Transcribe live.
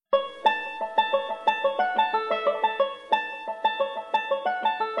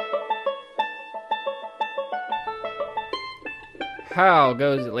How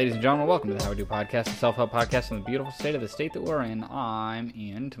goes it, ladies and gentlemen? Welcome to the How We Do Podcast, a self-help podcast in the beautiful state of the state that we're in. I'm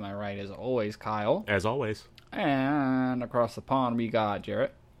Ian. To my right, as always, Kyle. As always. And across the pond, we got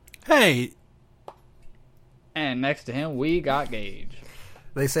Jarrett. Hey! And next to him, we got Gage.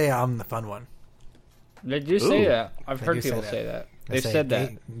 They say I'm the fun one. Did you say that? I've They heard do people say say that. that. They've said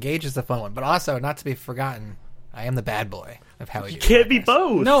that. Gage is the fun one. But also, not to be forgotten, I am the bad boy of How We Do. You can't be Podcast.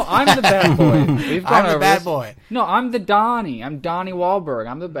 both. No, I'm the bad boy. We've gone I'm the over bad this. boy. No, I'm the Donnie. I'm Donnie Wahlberg.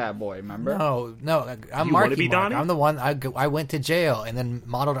 I'm the bad boy, remember? No, I'm You Marky wanna be Mark. Donnie? I'm the one, I went to jail and then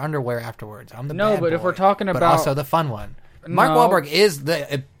modeled underwear afterwards. I'm the No, bad boy. but if we're talking But about- also the fun one. Mark No. Wahlberg is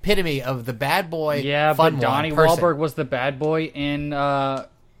the epitome of the bad boy, Yeah, fun but Donnie one person. Wahlberg was the bad boy in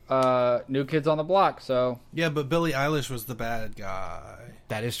New Kids on the Block, so... Yeah, but Billie Eilish was the bad guy.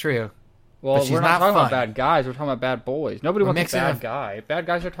 That is true. Well, But she's we're not not talking fun. about bad guys. We're talking about bad boys. Nobody We're wants a mixing bad up- guy. Bad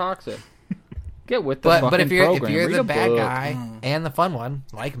guys are toxic. Get with the But fucking if you're program. Read the a bad book. guy and the fun one,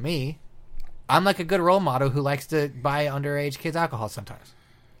 like me, I'm like a good role model who likes to buy underage kids alcohol sometimes.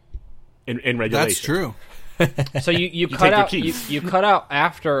 In regulation. That's true. So you cut take their out keys. you cut out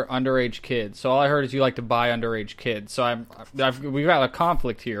after underage kids. So all I heard is you like to buy underage kids. So we've got a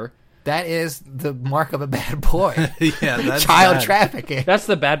conflict here. That is the mark of a bad boy. Yeah, that's Child bad. trafficking. That's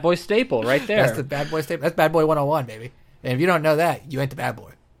the bad boy staple right there. That's the bad boy statement. That's bad boy 101, baby. And if you don't know that, you ain't the bad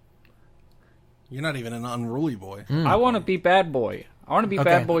boy. You're not even an unruly boy. I want to be bad boy. I want to be Okay.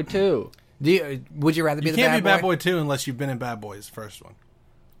 bad boy too. Would you rather be You the can't bad be bad boy 2 unless you've been in Bad Boys first one.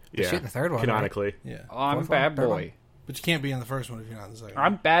 Yeah. Shit, the third one, Canonically. Yeah. I'm Fourth bad one, third boy. one. But you can't be in the first one if you're not in the second one.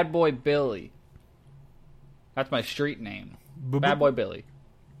 I'm bad boy Billy. That's my street name. Bad boy Billy.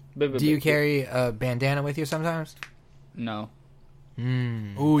 Do you carry a bandana with you sometimes? No.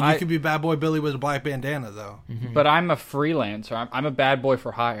 Ooh, you could be Bad Boy Billy with a black bandana, though. But I'm a freelancer. I'm a bad boy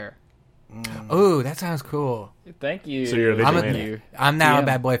for hire. Ooh, that sounds cool. Thank you. So you're a I'm, vigilante. I'm now Yeah. a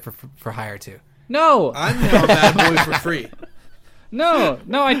bad boy for hire too. No, I'm now a bad boy for free. no,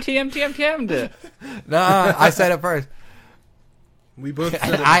 I TM'd it. No, I said it first. We both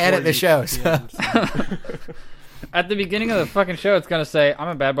said it I edit before the show, so. At the beginning of the fucking show, it's going to say, I'm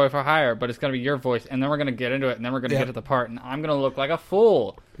a bad boy for hire, but it's going to be your voice, and then we're going to get into it, and then we're going to Yeah. get to the part, and I'm going to look like a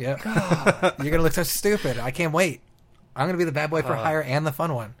fool. Yep. You're gonna look so stupid. I can't wait. I'm gonna be the bad boy for hire and the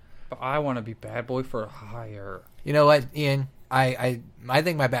fun one. But I want to be bad boy for hire. You know what, Ian? I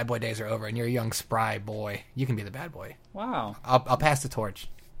think my bad boy days are over, and you're a young spry boy. You can be the bad boy. Wow. I'll pass the torch.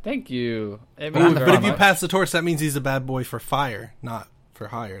 Thank you. It But means I'm the very But if you much. pass the torch, that means he's a bad boy for fire, not for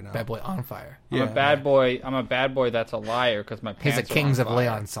hire now. Bad boy on fire. I'm Yeah. a bad boy. I'm a bad boy that's a liar because my He's pants a Kings are of on fire.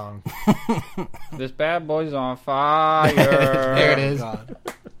 Leon song. This bad boy's on fire. There it is. God.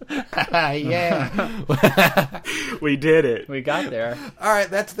 Yeah. We did it. We got there. All right,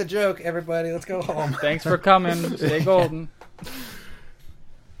 that's the joke, everybody. Let's go home. Thanks for coming. Stay golden.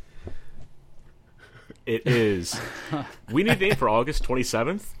 It is. We need a name for August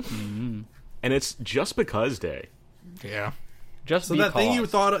 27th. And it's Just Because Day. Yeah. Just So because. that thing you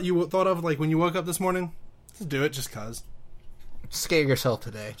thought of like when you woke up this morning, just do it just cause. Scare yourself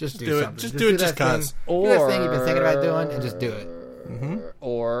today. Just do do it. something. Just do it just that 'cause. thing. Do that thing you've been thinking about doing, and just do it.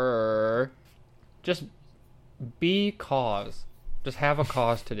 Or just be cause. Just have a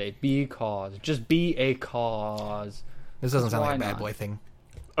cause today. Be cause. Just be a cause. This doesn't sound Why like a bad not? boy thing.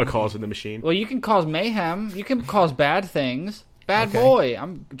 A Cause in the Machine. Well, you can cause mayhem. You can cause bad things. Bad Okay. boy.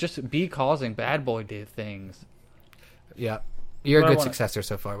 I'm just be causing bad boy did things. Yeah. You're What a I good wanna- successor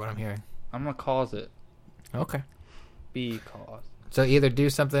so far, what I'm hearing. I'm gonna cause it. Okay. Be cause. So either do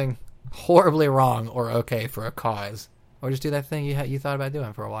something horribly wrong or okay for a cause, or just do that thing you thought about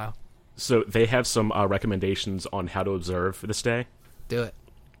doing for a while. So they have some recommendations on how to observe this day. Do it.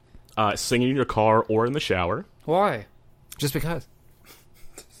 Singing in your car or in the shower. Why? Just because.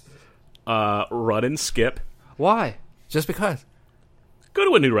 Run and skip. Why? Just because. Go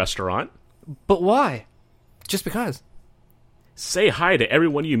to a new restaurant. But why? Just because. Say hi to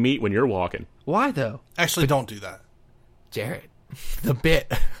everyone you meet when you're walking. Why though? Actually, don't do that. Jared. The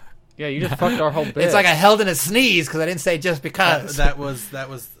bit. Yeah, you just fucked our whole bit. It's like I held in a sneeze because I didn't say just because. That was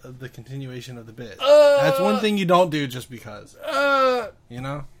the continuation of the bit. That's one thing you don't do just because. You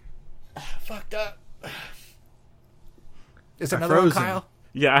know? Fucked up. Is there I'm another one, frozen. Kyle?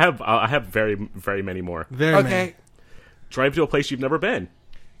 Yeah, I have very, very many more. Very Okay. many. Drive to a place you've never been.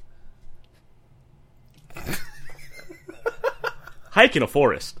 Hike in a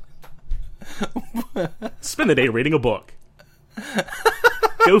forest. Spend the day reading a book.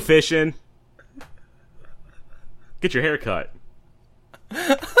 Go fishing. Get your hair cut.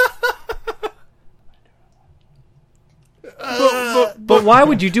 But But why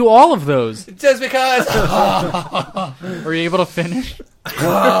would you do all of those? Just because. Were you able to finish?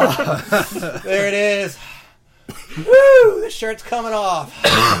 There it is. Woo! The shirt's coming off.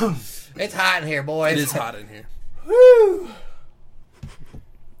 It's hot in here, boys. It is hot in here. Woo!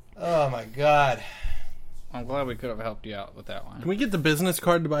 Oh my god. I'm glad we could have helped you out with that one. Can we get the business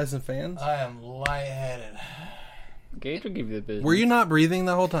card to buy some fans? I am lightheaded. Gage will give you the business. Were you not breathing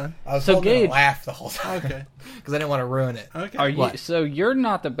the whole time? I was So holding Gage- a laugh the whole time. Okay. Because I didn't want to ruin it. Okay. Are you? What? So you're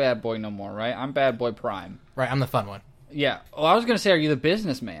not the bad boy no more, right? I'm bad boy prime. Right, I'm the fun one. Yeah. Well, I was gonna say, are you the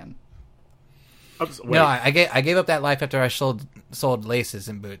businessman? Wait. No, I gave up that life after I sold laces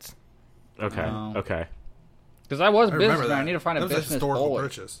and boots. Okay. Oh. Okay. Because I was I remember businessman. that. I need to find a that was business historical boy.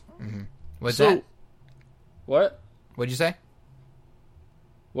 purchase. What's So- that? What? What'd you say?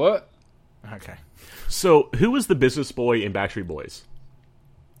 What? Okay. So, who was the business boy in Backstreet Boys?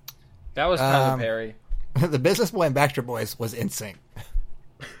 That was Tyler Perry. The Business Boy and Backstreet Boys was NSYNC.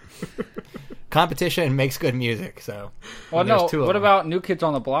 Competition makes good music, so. Well, there's no. two of What them. about New Kids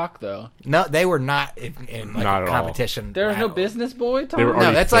on the Block, though? No, they were not in like, Not at all. competition. There's no at all. business boy. They were Tom? No,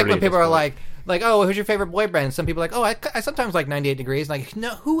 already that's like 30 when at people this are point. like, oh, who's your favorite boy band? And some people are like, oh, I sometimes like 98 Degrees. Like, no,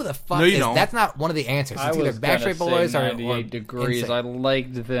 who the fuck No, you is don't. That's not one of the answers. I It's was either Backstreet gonna Boys say or 98 Degrees. NSYNC. I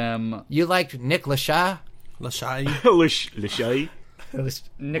liked them. You liked Nick Lachey? Lashai. Lachey. Nicholas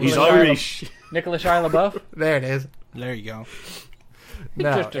He's Shia, Irish. Nicholas Shia LaBeouf. There it is. There you go.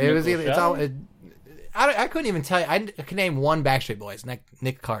 No, Just a it was Nick either. It's Lachey. all. I couldn't even tell you. I can name one Backstreet Boys.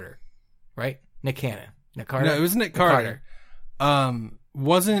 Nick Carter, right? Nick Cannon. Nick Carter. No, it was Nick Carter.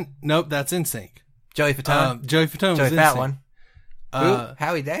 Wasn't. Nope, that's NSYNC. Joey Fatone. Joey Fatone Joey was Fat NSYNC. One. Uh,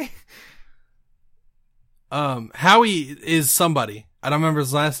 Howie Day. Howie is somebody. I don't remember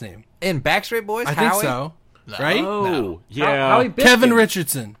his last name. In Backstreet Boys. I think Howie? so. Right? Oh, yeah. Howie Biffkin. Kevin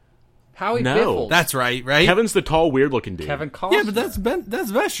Richardson. Howie No. Biffle. That's right. Kevin's the tall, weird-looking dude. Kevin Costner. Yeah, but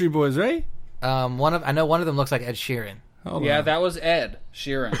that's Backstreet Boys, right? I know one of them looks like Ed Sheeran. Hold Yeah, on. that was Ed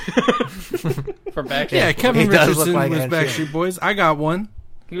Sheeran from Backstreet. Yeah, Kevin He does look Richardson like was Ed Backstreet Sheeran. Boys. I got one.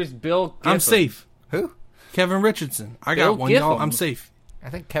 He was Bill. I'm Giffen. safe. Who? Kevin Richardson. I Bill got one, y'all. Giffen. I'm safe. I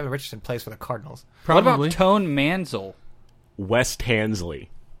think Kevin Richardson plays for the Cardinals. What Probably. about Tone Mansell? West Hansley.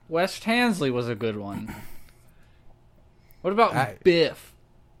 West Hansley was a good one. What about I- Biff?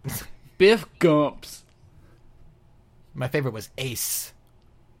 Biff Gumps. My favorite was Ace.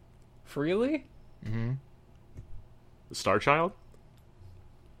 Freely? Star Child?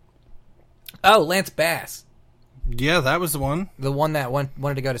 Oh, Lance Bass, Yeah, that was the one. the one that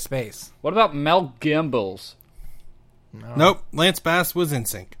wanted to go to space. What about Mel Gimbels? Nope. Lance Bass was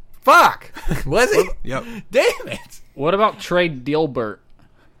NSYNC. Fuck, was he? Yep. Damn it! What about Trey Dilbert?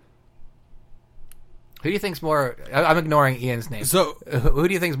 Who do you think's more? I'm ignoring Ian's name. So Who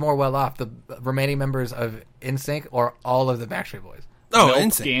do you think's more well off, the remaining members of NSYNC or all of the Backstreet Boys? Mel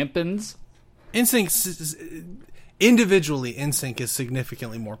NSYNC. Gampins? NSYNC individually, NSYNC is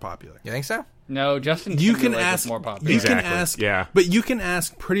significantly more popular. You think so? No, Justin You Timberlake can was ask more popular. You can Exactly, ask. yeah. But you can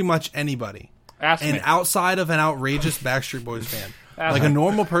ask pretty much anybody. Ask And me. outside of an outrageous Backstreet Boys fan, Ask like me. a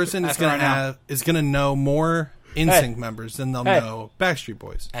normal person is Ask me gonna right now. gonna know more NSYNC members than they'll Hey. know Backstreet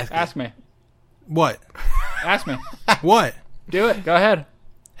Boys. Ask me. What? Ask me. What? Do it. Go ahead.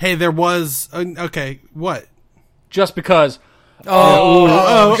 Hey, there was okay. What? Just because.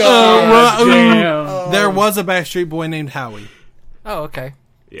 Oh, Damn. there was a Backstreet Boy named Howie. Oh, okay.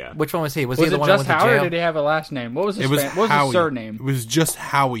 Yeah. Which one was he? Was he Was the it one that just went to Howard, or jail? did he have a last name? What was his, It was what was Howie. his surname? It was just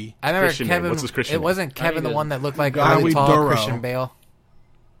Howie. I remember Christian name. Kevin. What's his Christian It name? wasn't Kevin the need one to- that looked like Howie really tall Duro. Christian Bale.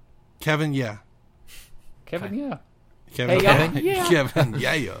 Kevin, yeah. Kevin, yeah. Kevin, Hey, Kevin? yeah. Kevin,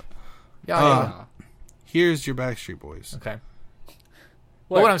 yeah. Yeah, yeah. Here's your Backstreet Boys. Okay.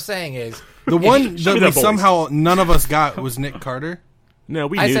 But what I'm saying is, The one Show me that we the boys. somehow none of us got was Nick Carter. No,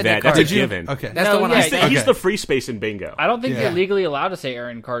 we I knew said that. Nick That's Carter. a Did you? given. Okay. that's No, the one yeah, I he's said. He's Okay. the free space in bingo. I don't think Yeah. you're legally allowed to say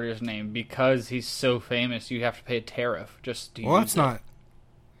Aaron Carter's name because he's so famous. You have to pay a tariff just to Well, use that's it. not.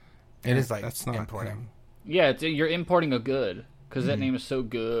 It is like That's not important. him. Yeah, you're importing a good because Hmm. that name is so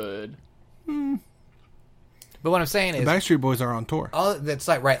good. But what I'm saying The is, Backstreet Boys are on tour. all that's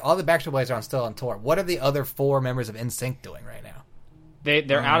like right. All the Backstreet Boys are still on tour. What are the other 4 members of NSYNC doing right now?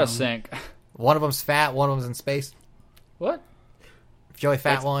 They're out of sync. One of them's fat. One of them's in space. What? Joey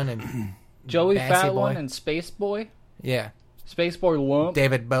Fat One and Joey Bassy Fat Boy. One and Space Boy? yeah, Space Boy Lump?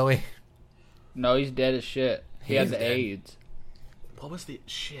 David Bowie. No, he's dead as shit. He He's had the dead. AIDS. What was the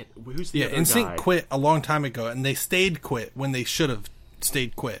shit? Who's the Yeah, other NSYNC guy? quit a long time ago, and they stayed quit when they should have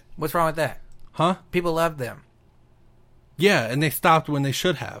stayed quit. What's wrong with that? Huh? People love them. Yeah, and they stopped when they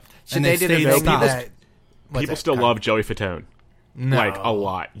should have. Should and they did a stayed movie stopped. that? what's People that? still love Joey Fatone. No. Like, a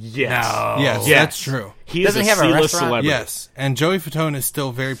lot. Yes. No. Yes, Yes. that's true. He is Doesn't a he have a C-list restaurant? celebrity. Yes, and Joey Fatone is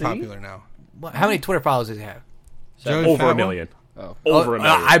still very popular now. How many Twitter followers does he have? Joey Over a Fatone? million. Oh. Over a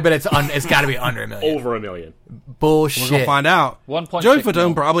million. I bet it's got to be under a million. Over a million. Bullshit. We're gonna find out. 1.6 Joey Fatone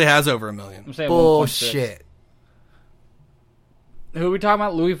million. probably has over a million. I'm saying 1.6. Bullshit. Who are we talking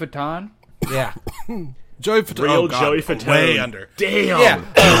about? Louis Vuitton? Yeah. Joey Fatone, Real God, Joey Fatone. way under. Damn.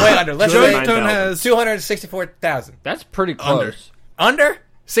 Yeah. Way under. Let's Joey say Fatone has 264,000. That's pretty close. Under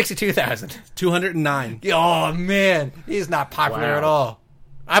 62,000. 209. Oh man, he's not popular Wow. at all.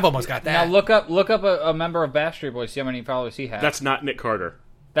 I've almost got that. Now look up a member of Backstreet Boys. See how many followers he has. That's not Nick Carter.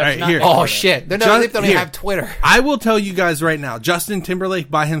 That's Alright, not here. Nick Oh Carter. shit! They Just- don't even here. have Twitter. I will tell you guys right now, Justin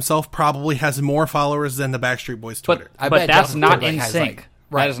Timberlake by himself probably has more followers than the Backstreet Boys Twitter. I But bet that's Justin not Timberlake in has, sync. like-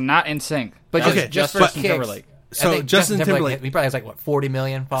 right. That is not in sync. But That just, is just for Justin kicks, Timberlake. So, I think Justin Timberlake- he probably has like what 40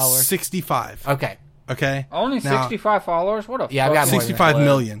 million followers. 65. Okay. Okay? Only Now, 65 followers. What a Yeah, I've got fucking more than 65 play.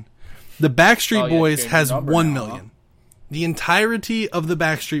 million. The Backstreet Oh, yeah, Boys change has the number 1 now, million. The entirety of the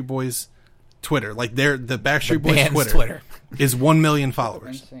Backstreet Boys Twitter, like the Backstreet Boys band's Twitter, is 1 million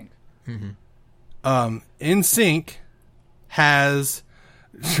followers. NSYNC. NSYNC has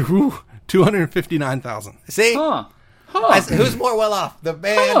 259,000. See, Huh. who's more well off, the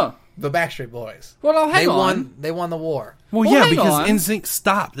band, Huh. the Backstreet Boys? Well, now, hang they on. won. They won the war. Well, Well, yeah, hang because on. NSYNC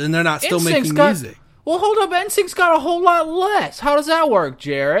stopped and they're not still NSYNC's making got- music. Well, hold up. NSYNC's got a whole lot less. How does that work,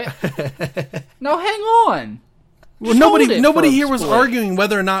 Jarrett? Now, hang on. Well, Sold it nobody for a here was split. arguing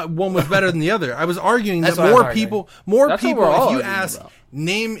whether or not one was better than the other. I was arguing That's that what I was more arguing. people, That's what we're if all you arguing ask, about.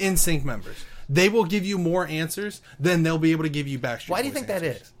 name NSYNC members, they will give you more answers than they'll be able to give you Backstreet Why do you Boys think that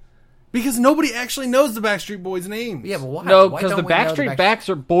answers. is? Because nobody actually knows the Backstreet Boys' names. Yeah, but why? No, Why because the don't we know Backstreet Backs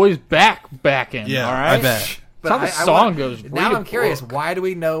are boys backing. Yeah, all right? I bet. That's how the I song want- goes. Now Read a I'm curious. book. Why do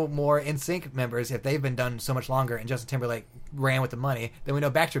we know more NSYNC members if they've been done so much longer and Justin Timberlake ran with the money than we know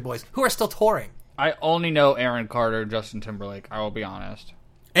Backstreet Boys, who are still touring? I only know Aaron Carter and Justin Timberlake. I will be honest.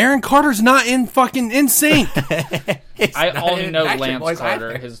 Aaron Carter's not in fucking NSYNC. I not only in know Backstreet Lance Boys Carter,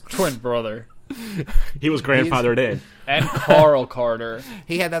 either. his twin brother, He was grandfathered in. and Carl Carter.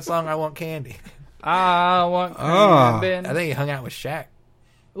 He had that song "I Want Candy." I want. Ah. I think he hung out with Shaq.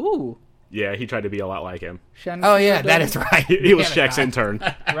 Ooh. Yeah, he tried to be a lot like him. Oh yeah, that is right. He was Damn it, Shaq's God.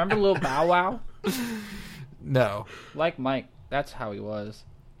 intern. Remember Lil Bow Wow? No. Like Mike. That's how he was.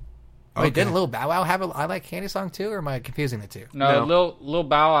 Wait, didn't Lil Bow Wow have a "I Like Candy" song too, or am I confusing the two? No, No. Lil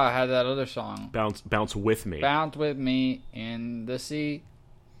Bow Wow had that other song. Bounce with me. Bounce with me in the sea,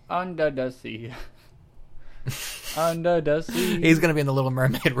 under the sea, under the sea. He's gonna be in the Little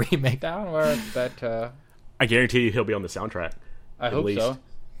Mermaid remake. downward better. I guarantee you he'll be on the soundtrack. I At hope least. so.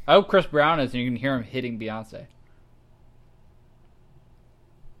 I hope Chris Brown is, and you can hear him hitting Beyonce.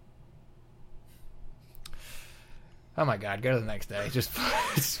 Oh my God, go to the next day. Just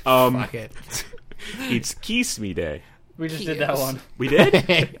Um, fuck it. It's Kiss Me Day. We just did that one. We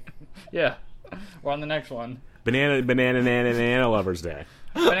did? Yeah, we're on the next one. Banana Lovers Day.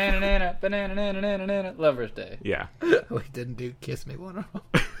 Banana, banana, banana, banana, Lovers Day. Yeah. We didn't do "Kiss Me" one.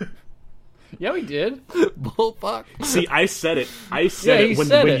 Yeah, we did. Bull fuck. See, I said it. I said Yeah, it he when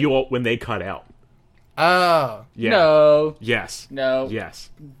said when it. you when they cut out. Oh, Yeah. No, Yes. no. Yes.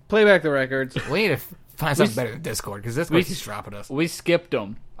 Play back the records. we need to find something better than Discord because Discord keeps dropping us. We skipped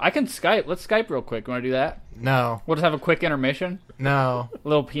them. I can Skype. Let's Skype real quick. You want to do that? No, We'll just have a quick intermission. no, A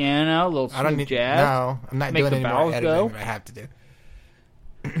little piano, a little I don't smooth need. jazz. No, I'm not Make doing the any more vowels editing go. that I have to do.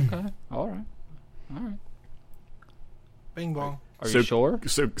 Okay. All right. All right. Bing bong. Are you sure?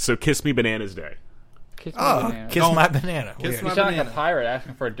 So Kiss Me Bananas Day. Kiss me Oh, banana. kiss my banana. Kiss Weird. my- You sound like banana. a pirate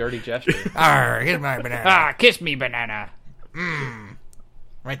asking for a dirty gesture. Arr, kiss my banana. Ah, kiss me, banana.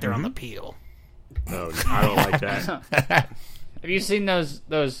 Right there on the peel. No, I don't like that. Have you seen those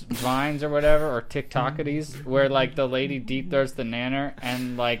vines or whatever, or TikTokities, where like the lady deep throats the nanner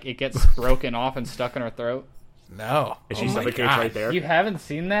and like it gets broken off and stuck in her throat? No. And she Oh my suffocates God. right there. You haven't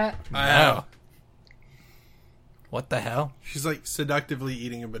seen that? No. What the hell? She's like seductively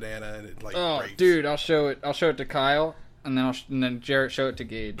eating a banana and it like Oh, breaks. dude, I'll show it. I'll show it to Kyle, and then and then Jarrett show it to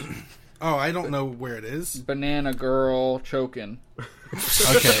Gage. Oh, I don't know where it is. Banana girl choking.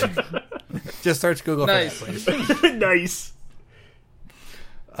 Okay. Just search Google Nice. for that, please. Nice.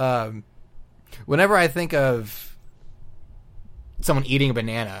 Whenever I think of someone eating a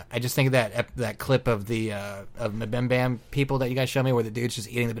banana, I just think of that clip of the of the Bim Bam people that you guys show me, where the dude's just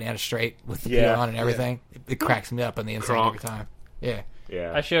eating the banana straight with the peel Yeah. on and everything. It cracks me up on the inside Kronk. every time. Yeah.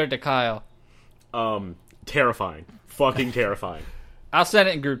 Yeah. I showed it to Kyle. Terrifying. Fucking terrifying. I'll send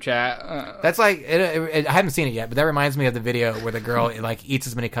it in group chat. That's like I haven't seen it yet, but that reminds me of the video where the girl like eats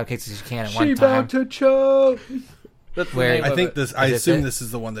as many cupcakes as she can at one time. to choke. That's the Where- name I of think it. this. I Is this assume it? this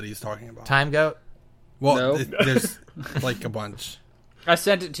is the one that he's talking about. Time Goat. Well, No. there's like a bunch. I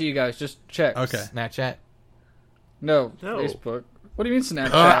sent it to you guys. Just check. Okay. Snapchat. No, No. Facebook. What do you mean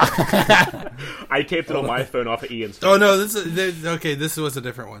Snapchat? I taped it on my phone off of Ian's. Oh no, this is okay. This was a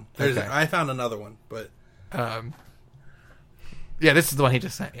different one. Okay. I found another one, but Yeah, this is the one he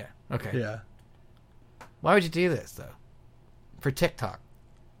just sent. Yeah. Okay. yeah. Why would you do this though? For TikTok.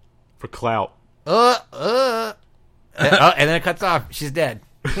 For clout. And then it cuts off. She's dead.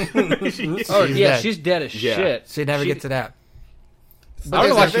 oh She's yeah, dead. she's dead as Yeah. shit. She never gets it out. I don't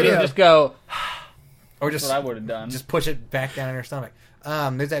know why there's she a didn't video. just go. Or That's just what I would have done. just push it back down in her stomach.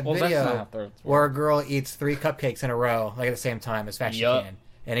 There's that Well, that's not video how throats work. where a girl eats 3 cupcakes in a row, like at the same time as fast as Yup. she can.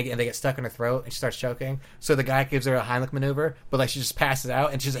 And they get stuck in her throat, and she starts choking. So the guy gives her a Heimlich maneuver, but like she just passes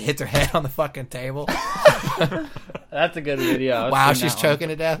out, and she just hits her head on the fucking table. That's a good video. I've Wow, seen she's that one. choking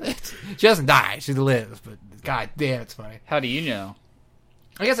to death. She doesn't die; she lives. But god damn, it's funny. How do you know?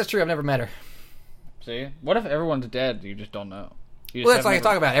 I guess that's true. I've never met her. See, what if everyone's dead? You just don't know. You just Well, that's have like I never-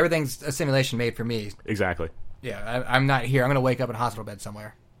 talk about. Everything's a simulation made for me. Exactly. Yeah, I'm not here. I'm going to wake up in a hospital bed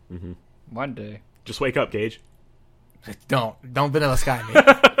somewhere. One day, Just wake up, Gage. Don't Vanilla Sky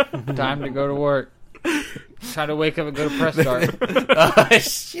me. time to go to work. Time to wake up and go to press start. Oh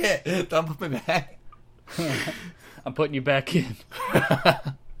shit! Don't put me back. I'm putting you back in.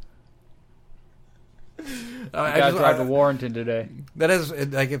 I Gotta just- drive to Warrenton today. That is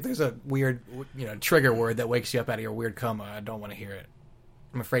like if there's a weird, trigger word that wakes you up out of your weird coma, I don't want to hear it.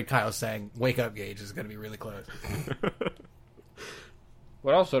 I'm afraid Kyle's saying "wake up, Gage" is going to be really close.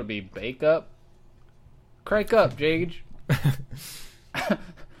 What else would it be? Bake up? Crank up, Jage.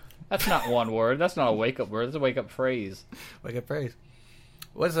 That's not one word. That's not a wake up word. That's a wake up phrase. Wake up, praise.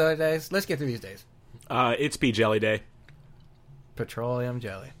 What's the other days? Let's get through these days. It's P Jelly Day. Petroleum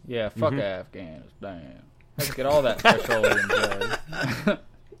jelly. Yeah, fuck Afghanistan. Let's get all that petroleum jelly.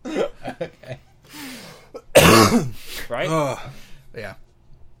 Okay. Right? Ugh. Yeah.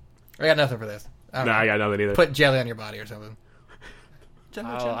 I got nothing for this. I don't Nah, know. I got nothing either. Put jelly on your body or something.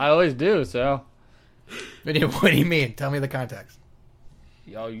 I always do, so. What do you mean? Tell me the context.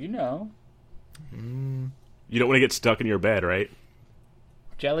 Yo, you know. You don't want to get stuck in your bed, right?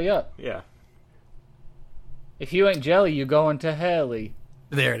 Jelly up. Yeah. If you ain't jelly, you going to helly.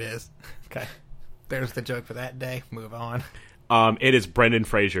 There it is. Okay. There's the joke for that day. Move on. It is Brendan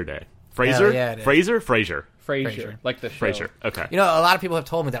Fraser Day. Fraser? Hell yeah, it is. Fraser? Frasier. Frasier. Like the show. Fraser. Okay. You know, a lot of people have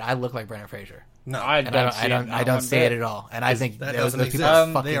told me that I look like Brendan Fraser. No, I And don't see it. I not don't one see bit. it at all. And I think that those doesn't people exist. are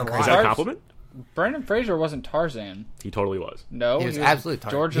They fucking are crazy. Is that a Tars- compliment? Brendan Fraser wasn't Tarzan. He totally was. No, He was absolutely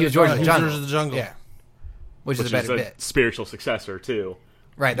Tarzan. George He was of George the of the Jungle. Jungle. George of the Jungle. Yeah. Which Which is a better a bit. spiritual successor, too.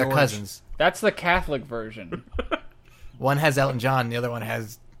 Right, they're George. cousins. That's the Catholic version. One has Elton John, the other one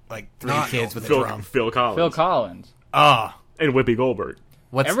has like 3 Not kids with a Phil, drum. Phil Collins. Phil Collins. Oh, And Whoopi Goldberg.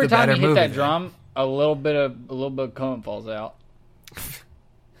 what's Every the time better you hit movie that then? drum, a little bit of cum falls out.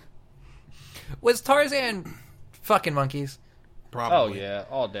 Was Tarzan fucking monkeys? Probably. Oh yeah,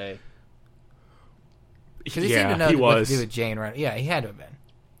 all day. Because he seemed to know he what was. to do with Jane, right? Yeah, he had to have been.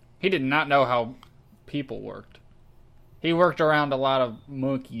 He did not know how people worked. He worked around a lot of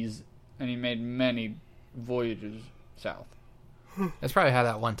monkeys, and he made many voyages south. That's probably how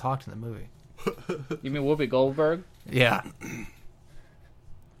that one talked in the movie. You mean Whoopi Goldberg? Yeah.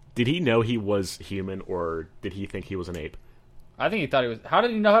 Did he know he was human, or did he think he was an ape? I think he thought he was. How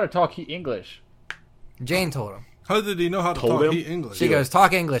did he know how to talk English? Jane told him. How did he know how to Told talk him? English? She goes,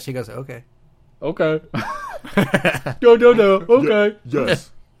 talk English. He goes, okay. Okay. No. Okay.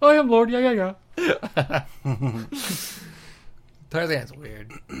 Yes. I am Lord. Yeah. Tarzan's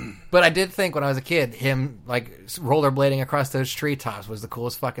weird. But I did think when I was a kid, him like rollerblading across those treetops was the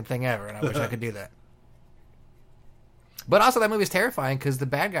coolest fucking thing ever, and I wish I could do that. But also, that movie's terrifying because the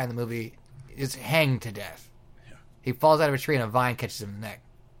bad guy in the movie is hanged to death. He falls out of a tree and a vine catches him in the neck.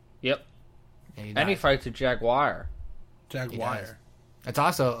 Yep. And he And he dies. fights a jaguar. Jaguar. It's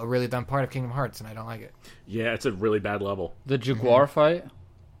also a really dumb part of Kingdom Hearts, and I don't like it. Yeah, it's a really bad level. The jaguar fight.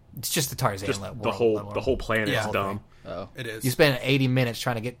 It's just the Tarzan Just world. the whole planet's Yeah. dumb. Oh. It is. You spend 80 minutes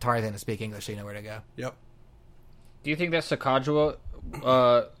trying to get Tarzan to speak English so you know where to go. Yep. Do you think that Sacagawea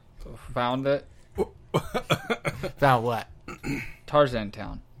found it? Found what? Tarzan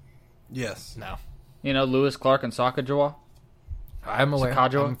Town. Yes. No. You know Lewis Clark and Sacagawea? I'm aware.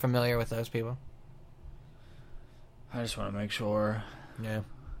 Sacagawea? I'm familiar with those people. I just want to make sure. Yeah.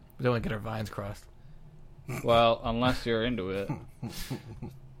 We don't want to get our vines crossed. Well, unless you're into it.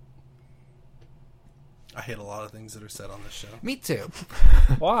 I hate a lot of things that are said on this show. Me too.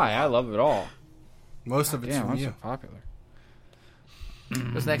 Why? I love it all. Most of it's Damn, from I'm so you. popular.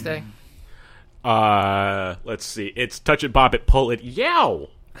 What's next day? Let's see. It's touch it, bop it, pull it, yow.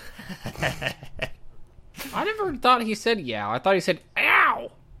 I never thought he said yow. I thought he said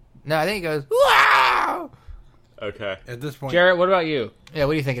ow. No, I think he goes, wow! Okay. At this point, Jarrett, what about you? Yeah,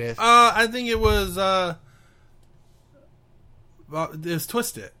 what do you think it is? I think it was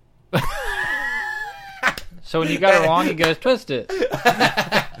twist it. So when you got it wrong, he goes, twist it.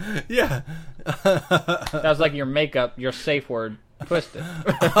 Yeah. That was like your makeup, your safe word. Twist it.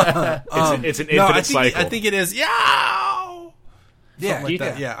 It's an infinite No, I cycle. think it is. Yow! Yeah, Something like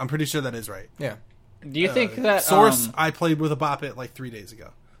that. yeah. Yeah, I'm pretty sure that is right. Yeah. Do you think that Source, I played with a Bop It like 3 days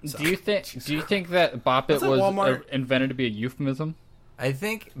ago. So. Do you think that Bop It That's at was Walmart. invented to be a euphemism? I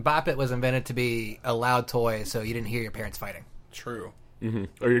think Bop It was invented to be a loud toy so you didn't hear your parents fighting. True.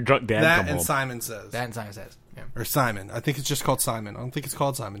 Or your drunk dad That come and home. Simon Says. That and Simon Says. Yeah. Or Simon. I think it's just called Simon. I don't think it's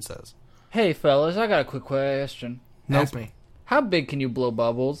called Simon Says. Hey fellas, I got a quick question. Nope. Ask me. How big can you blow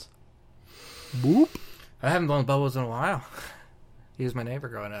bubbles? Boop. I haven't blown bubbles in a while. He was my neighbor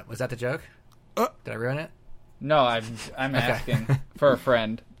growing up. Was that the joke? Did I ruin it? No, I'm asking for a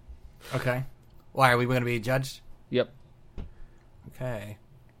friend. Okay. Why, are we going to be judged? Yep. Okay.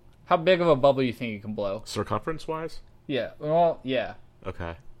 How big of a bubble you think you can blow? Circumference wise? Yeah. Well, yeah.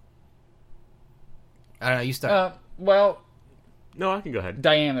 Okay. I don't know, you start. Well, No, I can go ahead.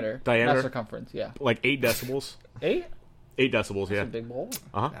 diameter. Diameter? Not circumference. Yeah. Like 8 decibels. 8? 8 decibels, That's yeah. a big bowl.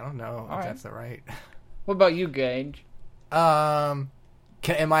 I don't know if right. that's the right. What about you, Gage? Am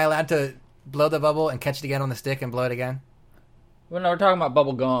I allowed to blow the bubble and catch it again on the stick and blow it again? Well, no, we're talking about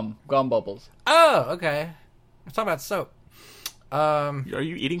bubble gum bubbles. Oh, okay. Let's talk about soap. Are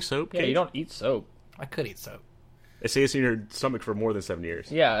you eating soap? Yeah, Cage? you don't eat soap. I could eat soap. It stays in your stomach for more than 7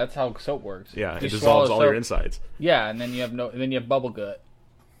 years. Yeah, that's how soap works. Yeah, You it swallow dissolves all your soap- insides. Yeah, and then you have bubble gut.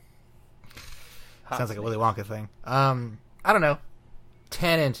 Sounds like a Willy Wonka thing. I don't know.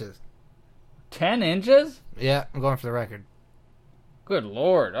 10 inches. 10 inches? Yeah, I'm going for the record. Good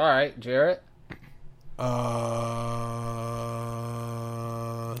lord. All right, Jarrett.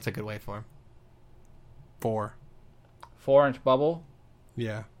 That's a good way for him. 4. 4-inch bubble.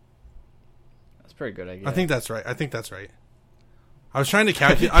 Yeah. That's pretty good, I guess. I think that's right. I was trying to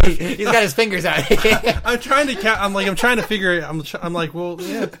calculate. He's got his fingers out. I'm trying to count. I'm trying to figure it. I'm like, well,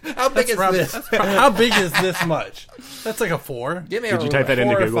 yeah. How big is this? How big is this much? That's like a 4. Give me Did you type that 4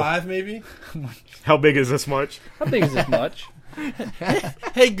 into or Google? 5, maybe. How big is this much? How big is this much?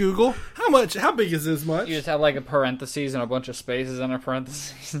 Hey Google, how big is this much? You just have like a parentheses and a bunch of spaces in a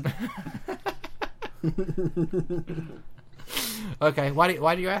parentheses. Okay,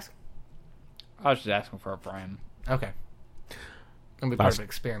 why do you ask? I was just asking for a friend. Okay. I'm going to be part of an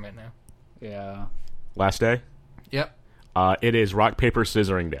experiment now. Yeah. Last day? Yep. It is rock, paper,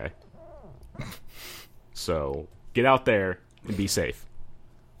 scissoring day. So get out there and be safe.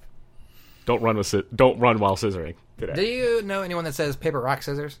 Don't run while scissoring today. Do you know anyone that says paper, rock,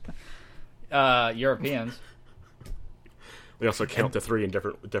 scissors? Europeans. We also count to 3 in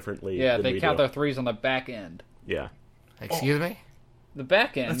differently. Yeah, than they we count do. their threes on the back end. Yeah. Excuse me? The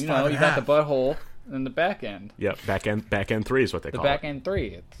back end, That's you 5 know, and you a got the half. butthole and the back end. Yep. Back end 3 is what they The call back it. end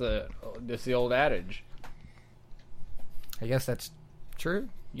 3. It's the old adage. I guess that's true.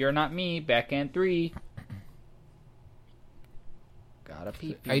 You're not me, back end 3. Gotta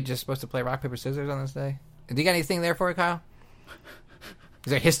pee. Are you just supposed to play rock, paper, scissors on this day? Do you got anything there for it, Kyle? Is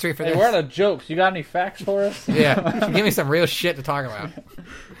there history for Hey, this? we're out of jokes. You got any facts for us? Yeah. Give me some real shit to talk about.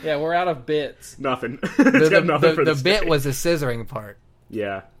 Yeah, we're out of bits. Nothing. It's got nothing for the this bit day. was the scissoring part.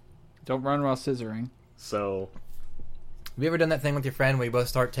 Yeah. Don't run while scissoring. So Have you ever done that thing with your friend where you both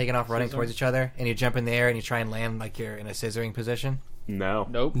start taking off running Scissor? towards each other and you jump in the air and you try and land like you're in a scissoring position? no.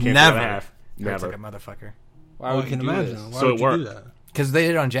 Nope. Can't do Never. that half. Hurts Never. like a motherfucker. Why I would can you do imagine. this? Why So would it you worked. do that? Because they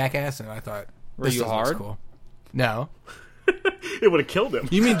did it on Jackass and I thought, Were this you looks hard? cool. No. It would have killed him.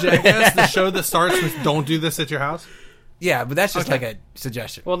 You mean Jackass, the show that starts with "Don't do this at your house"? Yeah, but that's just Okay. like a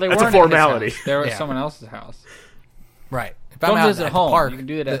suggestion. Well, they That's a weren't at his formality. house. They were Yeah. at someone else's house. Right. If Don't I'm out visit at home. the park, You can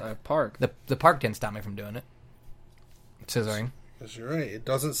do it at a park. the park didn't stop me from doing it. Scissoring. That's right. It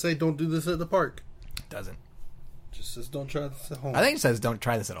doesn't say "Don't do this at the park." It doesn't. It just says "Don't try this at home." I think it says don't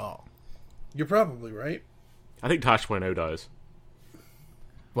try this at all. You're probably right. I think Tosh.0 does.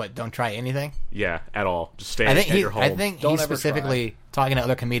 What, don't try anything? Yeah, at all. Just stay I think at your home. Don't he's ever specifically talking to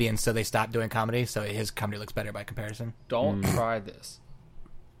other comedians so they stop doing comedy so his comedy looks better by comparison. Don't try this.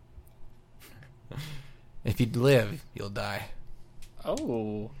 If you live, you'll die.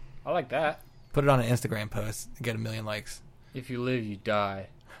 Oh, I like that. Put it on an Instagram post and get 1 million likes. If you live, you die.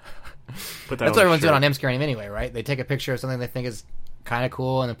 Put that That's on what a everyone's doing shirt. on Instagram anyway, right? They take a picture of something they think is kind of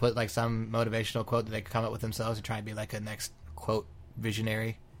cool and then put like some motivational quote that they come up with themselves and try and be like a next quote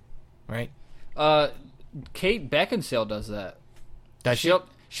visionary, right? Kate Beckinsale does that. Does she?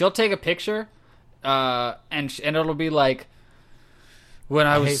 She'll take a picture, and it'll be like, when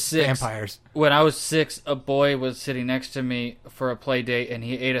I I was hate 6. vampires. When I was 6, a boy was sitting next to me for a play date, and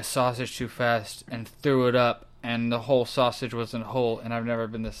he ate a sausage too fast and threw it up, and the whole sausage was in a hole, and I've never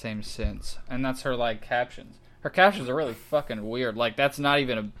been the same since. And that's her, like, captions. Her captions are really fucking weird. Like, that's not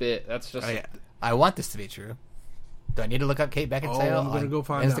even a bit. That's just... Oh, yeah. I want this to be true. Do I need to look up Kate Beckinsale I'm gonna on go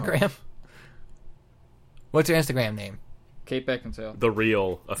find Instagram? What's your Instagram name? Kate Beckinsale. The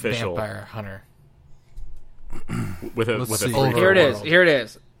real official Vampire Hunter. with a Let's with a see. 3. Here it is. World. Here it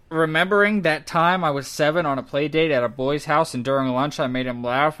is. Remembering that time I was 7 on a play date at a boy's house, and during lunch I made him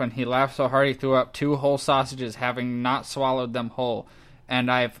laugh, and he laughed so hard he threw up 2 whole sausages, having not swallowed them whole.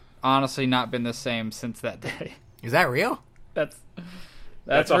 And I've honestly not been the same since that day. Is that real? That's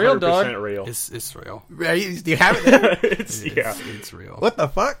That's real, 100% dog. real. It's real. Do you have it? It's, yeah. It's real. What the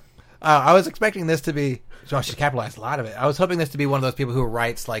fuck? I was expecting this to be. So she capitalized a lot of it. I was hoping this to be one of those people who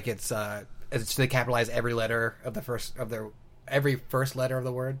writes like they capitalize every letter of every first letter of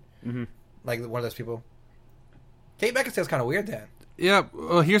the word. Mm-hmm. Like one of those people. Kate Beckinsale's kind of weird then. Yeah.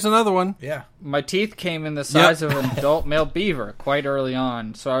 Well, here's another one. Yeah. My teeth came in the size of an adult male beaver quite early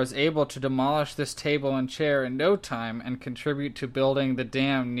on, so I was able to demolish this table and chair in no time and contribute to building the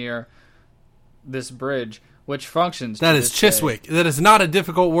dam near this bridge, which functions. That to is this day. Chiswick. That is not a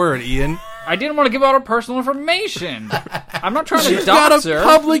difficult word, Ian. I didn't want to give out her personal information. I'm not trying to She's got dox a her.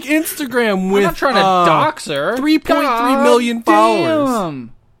 public Instagram with I'm not trying to dox her. 3.3 million followers.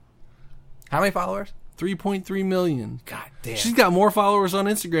 Damn. How many followers? 3.3 million. God damn. She's got more followers on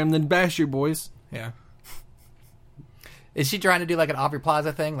Instagram than Bashir Boys. Yeah. Is she trying to do like an Aubrey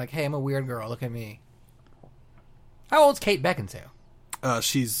Plaza thing? Like, hey, I'm a weird girl. Look at me. How old's Kate Beckinsale?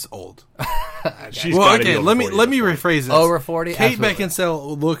 She's old. She's Well, gotta be okay. over Let me 40 rephrase this. Over 40? Kate Absolutely.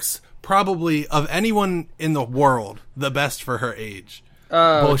 Beckinsale looks probably of anyone in the world the best for her age.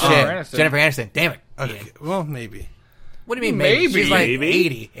 Bullshit. Aniston. Jennifer Aniston. Damn it. Okay. Ian. Well, maybe. What do you mean maybe? Maybe. She's like Maybe.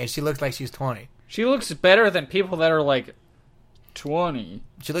 80 and she looks like she's 20. She looks better than people that are like 20.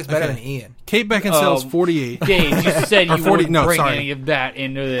 She looks better Okay. than Ian. Kate Beckinsale's 48. Gage, you said you 40 wouldn't no, bring sorry. any of that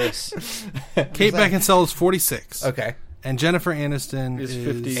into this. Kate Beckinsale is 46. Okay. And Jennifer Aniston Is is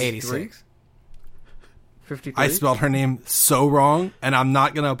 50. 86. 53? I spelled her name so wrong, and I'm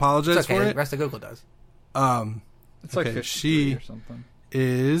not going to apologize It's okay. for The it. rest of Google does. It's like Okay, 53 she- or something.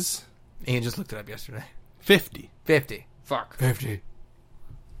 Is Ian just looked it up yesterday. 50. 50. Fuck. 50.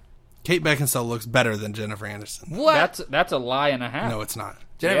 Kate Beckinsale looks better than Jennifer Aniston. What? That's a lie and a half. No, it's not.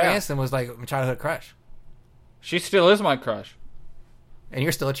 Jennifer Yeah. Aniston was like my childhood crush. She still is my crush. And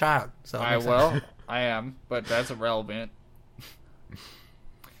you're still a child. So it makes sense. I am, but that's irrelevant.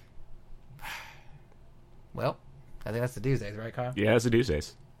 Well, I think that's the Tuesdays, right, Kyle? Yeah, it's a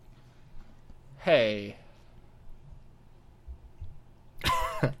Tuesdays. Hey,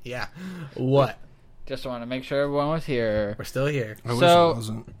 Yeah. What? just want to make sure everyone was here. We're still here. I wish So- it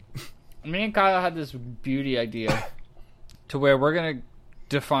wasn't. Me and Kyle had this beauty idea to where we're gonna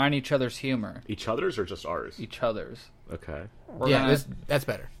define each other's humor. Each other's or just ours? Each other's. Okay. We're Yeah, gonna, that's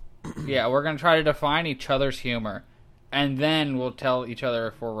better. yeah, we're gonna try to define each other's humor, and then we'll tell each other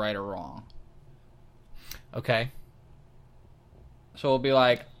if we're right or wrong. Okay. So we'll be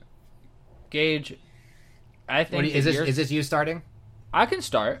like, Gage, I think Is that yours- this you starting? I can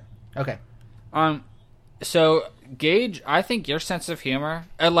start. Okay. So Gage, I think your sense of humor,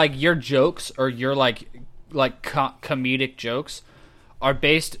 like your jokes or your like comedic jokes, are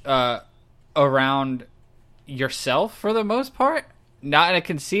based around yourself for the most part, not in a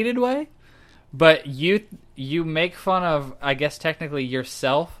conceited way, but you make fun of, I guess technically,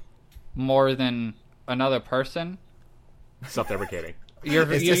 yourself more than another person. Self-deprecating.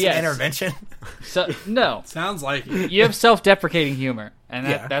 Is this yes. an intervention? So, no. Sounds like it. You have self-deprecating humor, and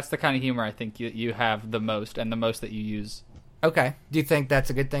Yeah. that's the kind of humor I think you have the most, and the most that you use. Okay. Do you think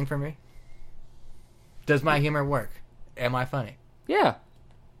that's a good thing for me? Does my humor work? Am I funny? Yeah.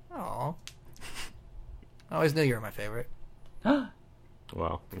 Oh. I always knew you were my favorite.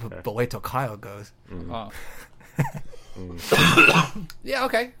 Well, okay. But wait till Kyle goes. Oh. Yeah,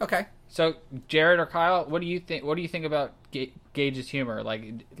 okay. So, Jared or Kyle, what do you think? What do you think about Gage's humor?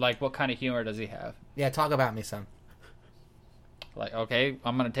 Like, what kind of humor does he have? Yeah, talk about me some. Like, okay,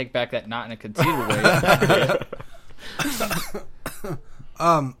 I'm gonna take back that not in a conceited way.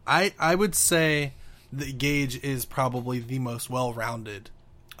 I would say that Gage is probably the most well-rounded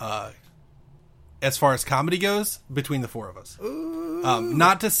as far as comedy goes between the four of us.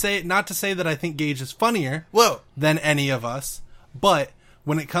 Not to say that I think Gage is funnier than any of us, but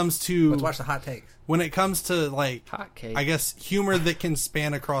when it comes to Let's watch the hot takes. when it comes to like Hot cake. I guess humor that can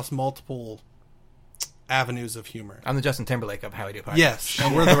span across multiple avenues of humor. I'm the Justin Timberlake of How We Do Podcasts. Yes,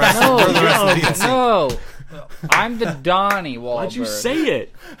 and we're the rest. We're the rest of the NC. No, I'm the Donnie Wahlberg. Why'd you say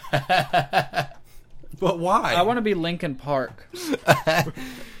it? But why? I want to be Linkin Park. All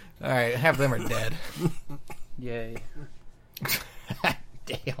right, half of them are dead. Yay.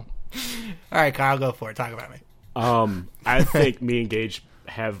 Damn. All right, Kyle, go for it. Talk about me. I think me and Gage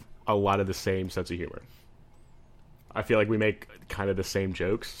have a lot of the same sense of humor. I feel like we make kind of the same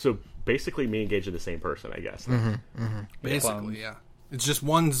jokes. So basically, me and Gage are the same person, I guess. Basically, yeah. It's just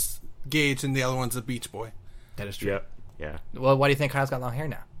one's Gage and the other one's a Beach Boy. That is true. Yep. Yeah. Well, why do you think Kyle's got long hair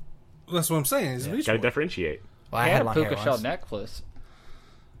now? That's what I'm saying. He's a Beach Gotta Boy. differentiate. Well, I I had had a long puka hair shell once. necklace.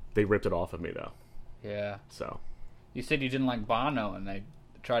 They ripped it off of me, though. Yeah. So. You said you didn't like Bono, and they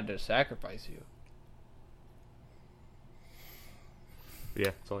tried to sacrifice you.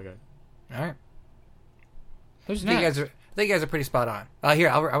 Yeah, that's all I got. All right. Who's I think next? you guys are pretty spot on. Here,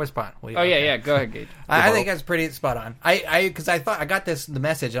 I'll respond. What do you Oh, think? yeah. Go ahead, Gage. I think that's pretty spot on. Because I thought I got the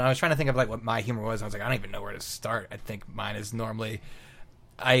message, and I was trying to think of like what my humor was. I was like, I don't even know where to start. I think mine is normally,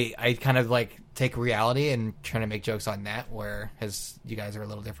 I kind of like take reality and trying to make jokes on that. Whereas you guys are a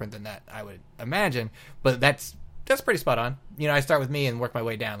little different than that, I would imagine. But that's pretty spot on. You know, I start with me and work my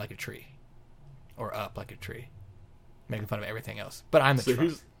way down like a tree, or up like a tree, making fun of everything else. But I'm the So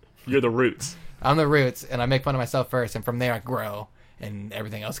trunk. you're the roots. I'm the roots, and I make fun of myself first, and from there I grow, and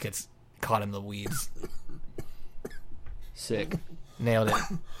everything else gets caught in the weeds. Sick. Nailed it.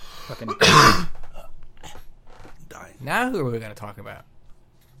 Fucking. Dying. Now who are we going to talk about?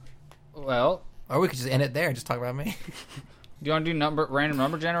 Well, Or we could just end it there and just talk about me. do you want to do random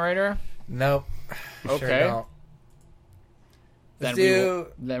number generator? Nope. Okay. Sure don't. Let's do...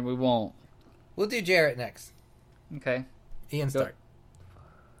 Then we won't. We'll do Jarrett next. Okay. Ian Go. start.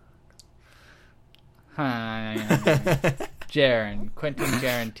 Jaron, Quentin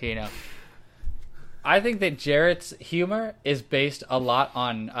Tarantino. I think that Jarrett's humor is based a lot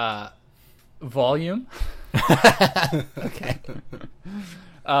on volume. Okay.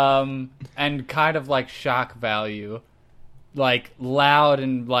 And kind of like shock value. Like loud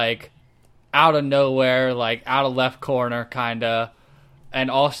and like out of nowhere, like out of left corner kinda. And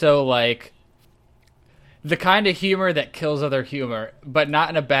also like the kind of humor that kills other humor, but not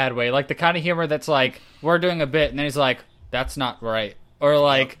in a bad way. Like the kind of humor that's like, we're doing a bit, and then he's like, that's not right. Or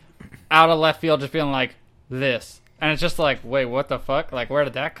like, out of left field, just being like, this. And it's just like, wait, what the fuck? Like, where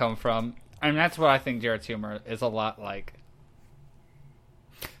did that come from? I mean, that's what I think Jarrett's humor is a lot like.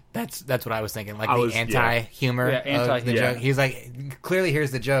 That's what I was thinking. Like I the was- anti-humor Yeah, of the yeah. joke. He's like, clearly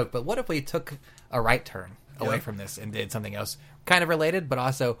here's the joke, but what if we took a right turn away from this and did something else kind of related, but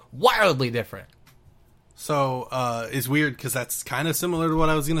also wildly different? So it's weird because that's kind of similar to what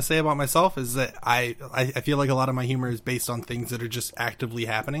I was going to say about myself. Is that I feel like a lot of my humor is based on things that are just actively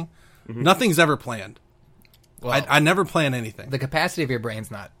happening. Nothing's ever planned. Well, I never plan anything. the capacity of your brain's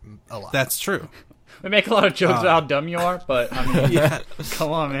not a lot. That's true. We make a lot of jokes about how dumb you are, but I mean, Yeah.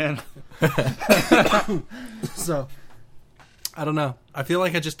 come on, man. So I don't know. I feel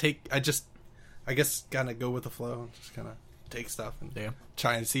like I guess kind of go with the flow and just kind of take stuff and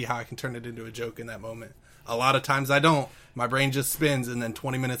try and see how I can turn it into a joke in that moment. A lot of times I don't. My brain just spins, and then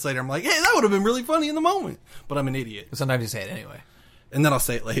 20 minutes later I'm like, hey, that would have been really funny in the moment. But I'm an idiot. Sometimes you say it anyway. And then I'll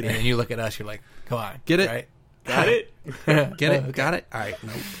say it later. And then you look at us, you're like, come on. Get it? Right? Got it? Get it? Okay. Got it? All right.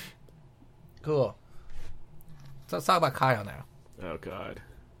 Nope. Cool. So let's talk about Kyle now. Oh, God.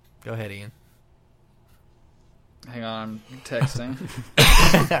 Go ahead, Ian. Hang on, I'm texting.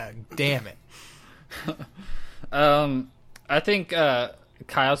 Damn it. I think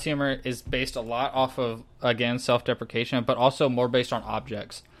Kyle's humor is based a lot off of, again, self-deprecation, but also more based on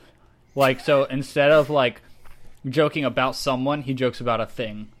objects. Like, so instead of, like, joking about someone, he jokes about a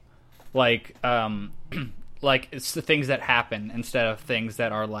thing. Like, like it's the things that happen instead of things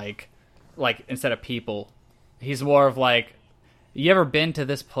that are, like, instead of people. He's more of, like, you ever been to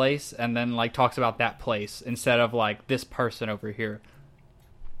this place? And then, like, talks about that place instead of, like, this person over here.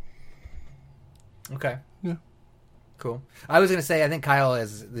 Okay. Yeah. Cool. I was going to say, I think Kyle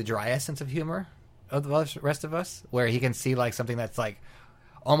has the driest sense of humor of the rest of us, where he can see, like, something that's, like,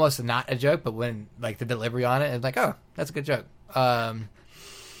 almost not a joke, but when, like, the delivery on it, it's like, oh, that's a good joke.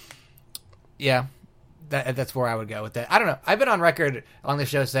 Yeah. That's where I would go with that. I don't know. I've been on record on the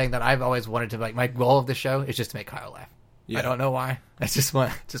show saying that I've always wanted to, like, my goal of the show is just to make Kyle laugh. Yeah. I don't know why. I just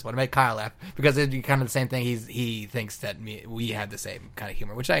want to make Kyle laugh because it'd be kind of the same thing. He thinks that we have the same kind of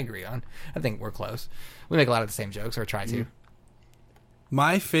humor, which I agree on. I think we're close. We make a lot of the same jokes, or try to.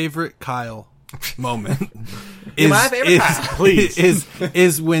 My favorite Kyle moment is, my favorite Kyle. Please.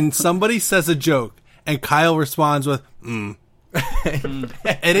 is when somebody says a joke and Kyle responds with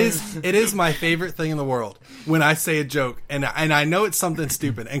It is my favorite thing in the world when I say a joke and I know it's something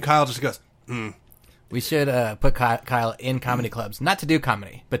stupid and Kyle just goes, We should put Kyle in comedy clubs, not to do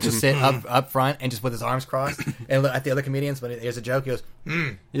comedy, but to sit up front and just with his arms crossed and look at the other comedians. But there's a joke, he goes,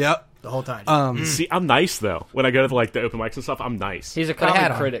 Yep. the whole time. See, I'm nice though. When I go to like the open mics and stuff, I'm nice. He's a Put a hat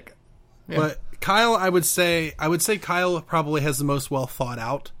comedy on. critic. But Kyle, I would say Kyle probably has the most well thought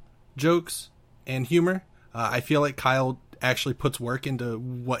out jokes and humor. I feel like Kyle actually puts work into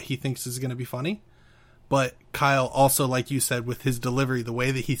what he thinks is going to be funny. But Kyle also, like you said, with his delivery, the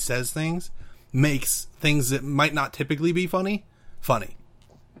way that he says things makes things that might not typically be funny.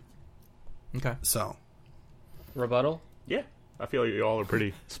 Okay. So, Rebuttal? Yeah, I feel like you all are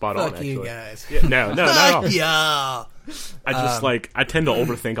pretty spot on. Fuck Actually, you guys. Yeah, no, not at all. yeah. I just I tend to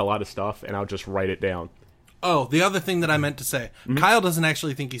overthink a lot of stuff, and I'll just write it down. Oh, the other thing that I meant to say, Kyle doesn't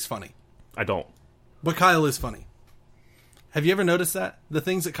actually think he's funny, I don't. but Kyle is funny. Have you ever noticed that the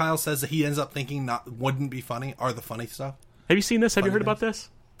things that Kyle says that he ends up thinking wouldn't be funny are the funny stuff? Have you seen this? Have you heard Funny about this?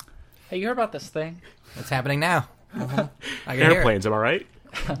 Hey, you heard about this thing? It's happening now. I can hear it. Airplanes, am I right?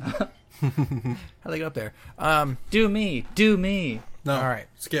 How do they get up there? Do me. No. All right.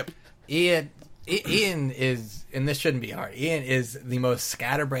 Skip. Ian is, and this shouldn't be hard, Ian is the most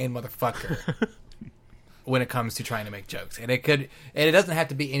scatterbrained motherfucker when it comes to trying to make jokes. And it doesn't have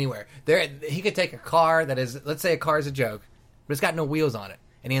to be anywhere. He could take a car that is, let's say a car is a joke, but it's got no wheels on it.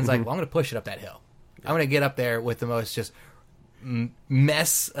 And Ian's like, well, I'm going to push it up that hill. I'm going to get up there with the most just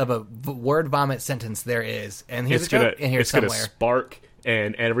mess of a word vomit sentence there is. And here's a joke in here it's gonna somewhere. spark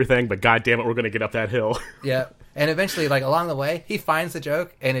and everything, but god damn it, we're gonna get up that hill. Yeah. And eventually, like, along the way, he finds the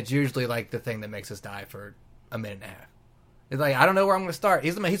joke, and it's usually, like, the thing that makes us die for a minute and a half. It's like, I don't know where I'm going to start.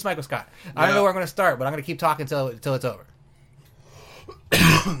 He's Michael Scott. I don't know where I'm going to start, but I'm going to keep talking until it's over.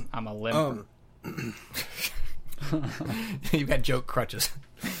 I'm a limper. You've got joke crutches.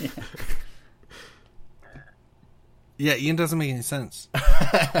 Yeah, Ian doesn't make any sense.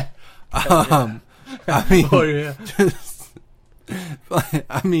 I mean, yeah.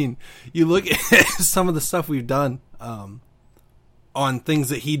 I mean, you look at some of the stuff we've done on things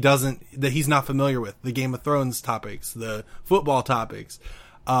that he's not familiar with, the Game of Thrones topics, the football topics,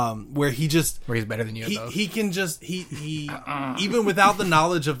 where he's better than you at those. he can just he even without the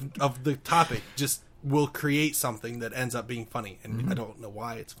knowledge of the topic, just will create something that ends up being funny, and I don't know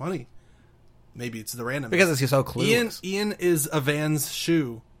why it's funny. Maybe it's the random Because it's so clueless. Ian is a Vans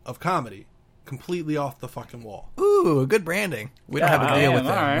shoe of comedy, completely off the fucking wall. Ooh, good branding. We don't have a deal with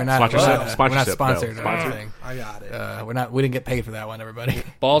them. alright. We're not Sponsorship, sponsored though. or anything. I got it. We didn't get paid for that one, everybody.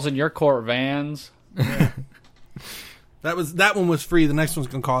 Balls in your court, Vans. That one was free. The next one's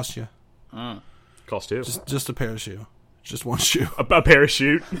gonna cost you Cost two. just a pair of shoe, just one shoe. A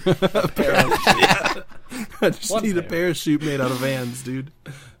parachute. I just One need a pair. parachute made out of Vans, dude.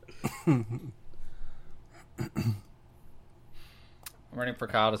 I'm waiting for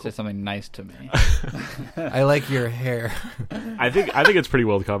Kyle to say something nice to me. I like your hair. I think it's pretty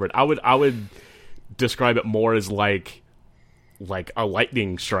well covered. I would describe it more as like a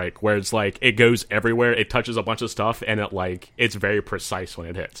lightning strike, where it's like it goes everywhere, it touches a bunch of stuff, and it's very precise when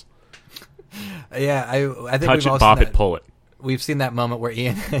it hits. Yeah, I think Touch we've it, all bop seen it, pull it. We've seen that moment where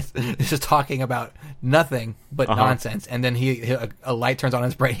Ian is just talking about nothing but nonsense, and then a light turns on in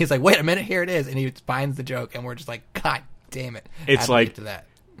his brain. He's like, "Wait a minute, here it is," and he finds the joke, and we're just like, "God damn it!" It's How'd we like get to that.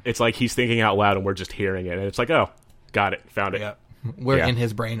 It's like he's thinking out loud, and we're just hearing it, and it's like, oh, got it, found it. Yep. We're Yeah. in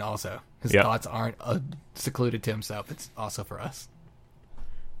his brain also. His Yep. thoughts aren't secluded to himself. It's also for us.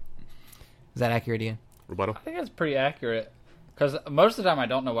 Is that accurate, Ian? Rebuttal. I think that's pretty accurate. Because most of the time I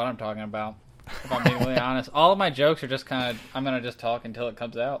don't know what I'm talking about. If I'm being really honest. All of my jokes are just kind of, I'm going to just talk until it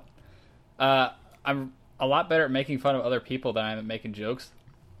comes out. I'm a lot better at making fun of other people than I am at making jokes.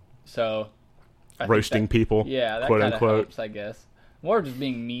 So. I think Roasting people. Yeah, that quote kind of unquote. helps, I guess. More just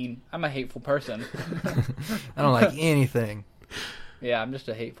being mean. I'm a hateful person. I don't like anything. Yeah, I'm just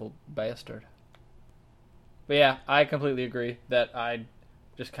a hateful bastard. But yeah, I completely agree that I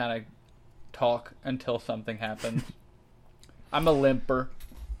just kind of talk until something happens. I'm a limper.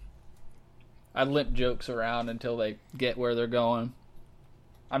 I limp jokes around until they get where they're going.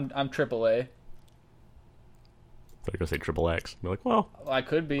 I'm AAA. They're gonna say triple X. Be like, well, I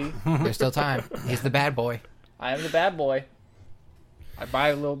could be. There's still time. He's the bad boy. I am the bad boy. I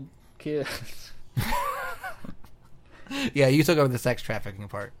buy little kids. Yeah, you took over the sex trafficking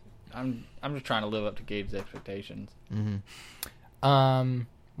part. I'm just trying to live up to Gabe's expectations. Well,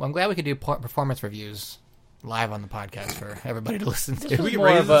 I'm glad we could do performance reviews live on the podcast for everybody to listen to. Do we get More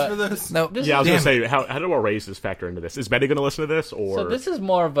of raises a- for this? Nope. This yeah, I was is- gonna say, how do our raises factor into this? Is Betty gonna listen to this, or So this is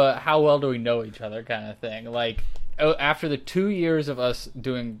more of a how well do we know each other kind of thing. Like, after the 2 years of us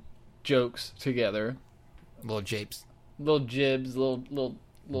doing jokes together, Little japes. little jibs, little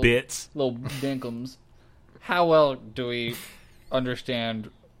Bits. little dinkums, how well do we understand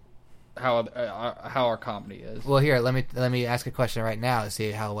how our comedy is? Well, here, let me ask a question right now to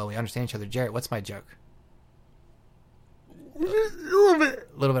see how well we understand each other. Jarrett, what's my joke? A little bit.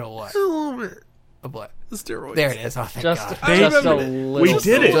 A little bit of what? A little bit. Of what? Steroids. There it is. Oh, thank Just, God. just a remember it. little. We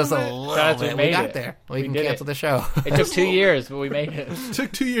did it. Just a little Guys, we bit. made We got it. there. We can did cancel it. the show. It took 2 years, but we made it. It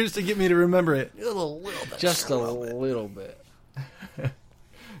took 2 years to get me to remember it. a little bit. Just a little bit.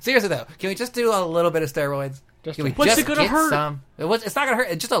 Seriously though, can we just do a little bit of steroids? Just Can we what's just it gonna get hurt? some? It's not gonna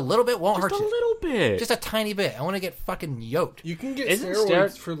hurt. Just a little bit won't Just hurt a you. little bit. Just a tiny bit. I want to get fucking yoked. You can get Isn't steroids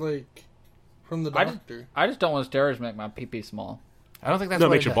steroid- for like from the I doctor. just don't want steroids to make my pee small. I don't think that's no, it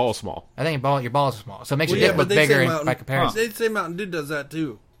what makes it your does. balls small. I think your balls are small, so it makes Well, your yeah, dick but look they bigger say in, Mountain. by comparison. They say Mountain Dew does that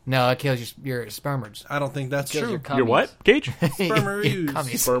too. No, it kills your spermers. I don't think that's Kills true. your cummies. Your what, Gage? Spermaroos.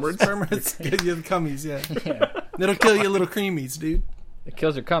 Cummies. Spermers? Spermers give you the cummies, yeah. It'll kill your little creamies, dude. It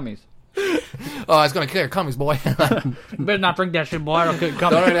kills your cummies. Oh, it's gonna kill your cummies, boy. You better not drink that shit, boy. I don't kill your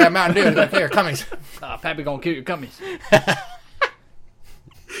Don't cummies. drink that Mountain Dew. It's gonna kill your cummies. Pappy gonna kill your cummies.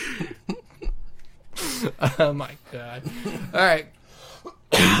 Oh my god. All right.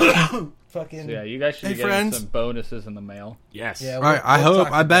 Fucking. So yeah, you guys should Hey, be getting friends. some bonuses in the mail. Yes. Yeah, All right, I we'll hope.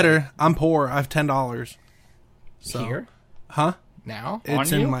 talk I about better. I'm poor. I have $10. So, Here huh? now.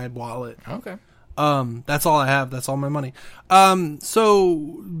 It's On in you? my wallet. Okay. That's all I have. That's all my money. So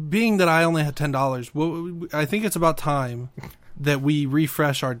being that I only had $10, I think it's about time that we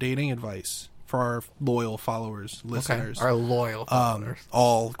refresh our dating advice for our loyal followers, listeners. Okay. Our loyal followers.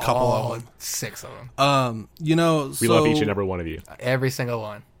 All couple All of them. 6 of them. We love each and every one of you. Every single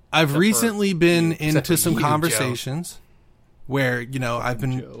one. I've recently been Except into for some you, Joe. conversations where, I've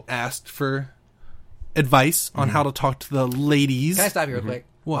been Joe. asked for advice on how to talk to the ladies. Can I stop you real quick?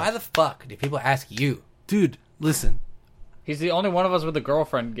 What? Why the fuck do people ask you? Dude, listen. He's the only one of us with a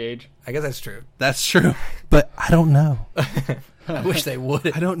girlfriend, Gage. I guess that's true. That's true. But I don't know. I wish they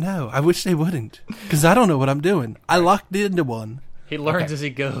would. I don't know. I wish they wouldn't. Because I don't know what I'm doing. I locked into one. He learns Okay. as he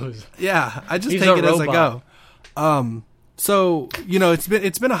goes. Yeah, I just He's take a it as I robot. go. So,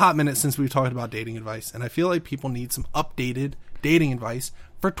 it's been a hot minute since we've talked about dating advice, and I feel like people need some updated dating advice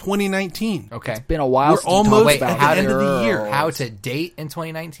for 2019. Okay. Been a while. We're almost Wait, at how the end of the to- year. How to date in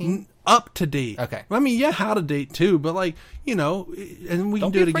 2019? Up to date. Okay. I mean, yeah, how to date too, but and we can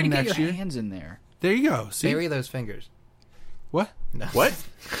Don't do be it afraid again to get next your year. hands in there. There you go. See Bury those fingers. what? No. What?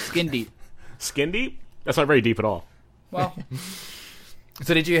 Skin deep. Skin deep? That's not very deep at all. Well,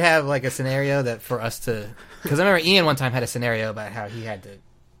 So did you have like a scenario that for us to? Because I remember Ian one time had a scenario about how he had to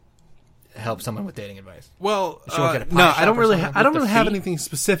help someone with dating advice. Well, should work at a pie no, shop I don't or really. something I don't with the really have feet? anything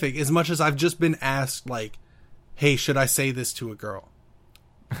specific as much as I've just been asked, like, "Hey, should I say this to a girl?"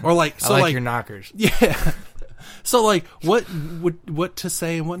 Or like, so I like like, your knockers. yeah. So like, what to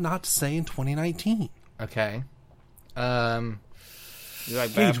say and what not to say in 2019? Okay. you like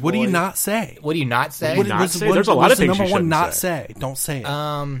Gage, bad what do you boys? not say? What do you not say? What do you not say? There's a lot what's of the things number you one shouldn't not say. say. Don't say it.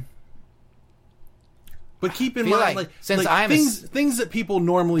 Um. But keep in feel mind, like, like, since like I'm a things that people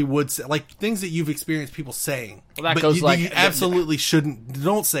normally would say, like things that you've experienced people saying. Well, that but goes you, like- you absolutely shouldn't.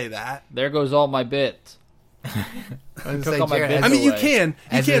 Don't say that. There goes all my bits. I was Took gonna all my say, Jared, bits I mean, you away. can,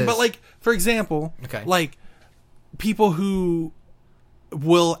 As but is. like, for example, Okay. like people who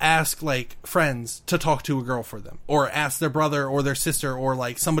will ask like friends to talk to a girl for them, or ask their brother or their sister or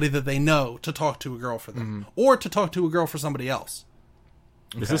like somebody that they know to talk to a girl for them, or to talk to a girl for somebody else.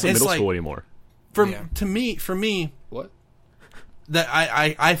 Is this in It's middle like- school anymore? For Yeah. for me, What? that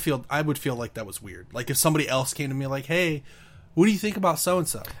I would feel like that was weird. Like if somebody else came to me like, "Hey, what do you think about so and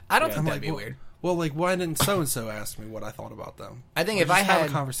so?" I don't Yeah. think I'm that'd like, be well, weird. Well, like why didn't so and so ask me what I thought about them? I think Or if just I have had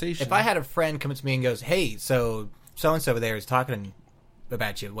a conversation, if I had a friend come to me and goes, "Hey, so and so over there is talking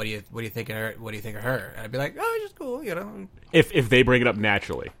about you. What do you think of her? What do you think of her?" And I'd be like, "Oh, she's cool, you know." If they bring it up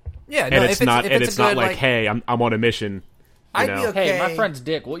naturally, Yeah, and no, it's if not if and a it's not good, like, hey, I'm on a mission. I'd know? be okay. Hey, my friend's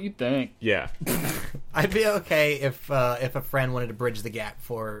dick. What you think? Yeah. I'd be okay if a friend wanted to bridge the gap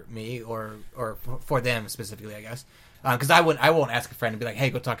for me or for them specifically, I guess. Because I won't ask a friend and be like, "Hey,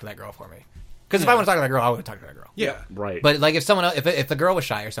 go talk to that girl for me." Because if I want to talk to that girl, I want to talk to that girl. yeah. Right. But like if someone else, if the girl was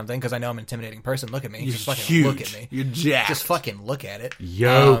shy or something, because I know I'm an intimidating person, look at me, You're just fucking huge. look at me, You're jacked. just fucking look at it.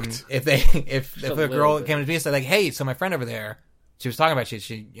 Yoked. If a a little girl bit. came to me and said like, "Hey, so my friend over there, she was talking about you.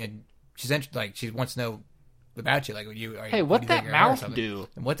 Like she wants to know about you. Like, Hey, what that mouth do?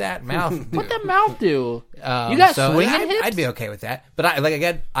 What that mouth? do? What that mouth do? You got swinging I'd, hips? I'd be okay with that, but I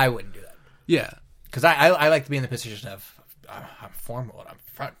wouldn't do that Yeah. because I like to be in the position of I'm formal and I'm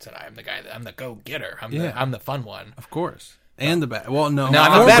front today. I'm the guy. I'm the go-getter. Yeah. I'm the fun one. Of course. And the bad. Well, no. No,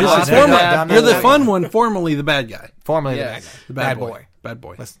 I'm a bad boy. You're the fun one, formerly the bad guy. Formerly Yes. the bad boy. Bad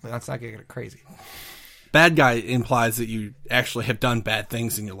boy. Let's not get crazy. Bad guy implies that you actually have done bad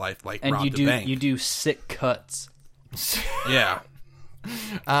things in your life, like And robbed a bank. you do sick cuts. Yeah.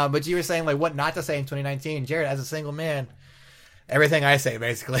 But you were saying like what not to say in 2019, Jared, as a single man. Everything I say,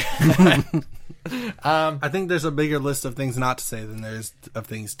 basically. I think there's a bigger list of things not to say than there is of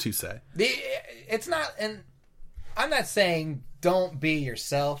things to say. It's not, and I'm not saying don't be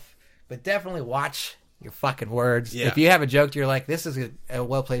yourself, but definitely watch your fucking words. Yeah. If you have a joke, you're like, this is a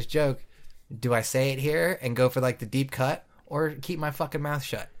well-placed joke. Do I say it here and go for like the deep cut, or keep my fucking mouth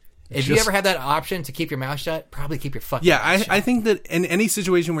shut? If you ever had that option to keep your mouth shut, probably keep your fucking mouth shut. I think that in any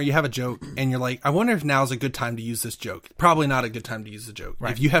situation where you have a joke and you're like, I wonder if now's a good time to use this joke. Probably not a good time to use the joke.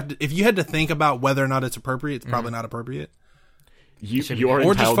 Right. If you had to think about whether or not it's appropriate, it's probably not appropriate. You are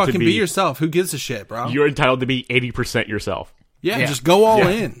Or just entitled fucking to be yourself. Who gives a shit, bro? You're entitled to be 80% yourself. Yeah, just go all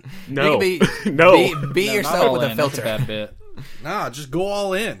in. No, You can no. be Not yourself all with a in, that's filter. bad bit. Nah, just go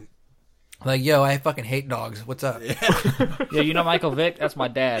all in. Like, yo, I fucking hate dogs. What's up? Yeah, you know Michael Vick? That's my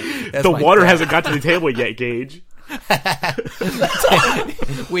dad. That's The my water dad. hasn't got to the table yet, Gage.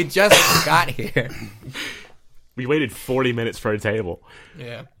 We just got here. We waited 40 minutes for a table.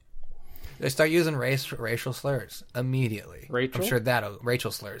 Yeah. They start using racial slurs immediately. Rachel? I'm sure that'll racial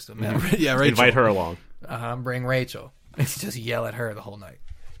slurs. Yeah, Rachel. Invite her along. Bring Rachel. It's just yell at her the whole night.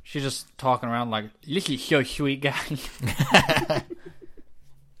 She's just talking around like, look at your sweet guy.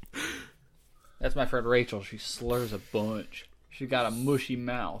 That's my friend Rachel. She slurs a bunch. She got a mushy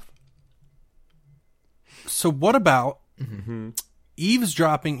mouth. So what about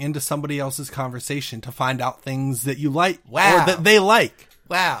eavesdropping into somebody else's conversation to find out things that you like Wow. or that they like?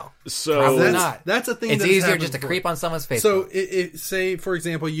 Wow. So Probably not. That's a thing. It's that's easier happened just to before. creep on someone's face. So, say for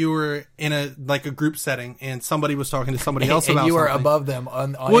example, you were in a group setting and somebody was talking to somebody else and about you were something. above them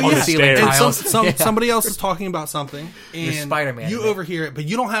on Well, the yeah, ceiling stairs. and tiles. Yeah. somebody else is talking about something, and Spider-Man, you man. overhear it, but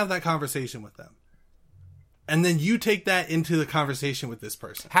you don't have that conversation with them, and then you take that into the conversation with this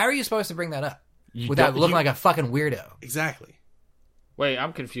person. How are you supposed to bring that up without looking like a fucking weirdo? Exactly. Wait,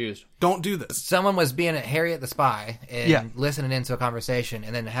 I'm confused. Don't do this. Someone was being at Harriet the Spy and Yeah. listening into a conversation,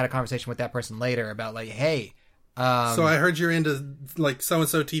 and then had a conversation with that person later about like, hey, So I heard you're into like so and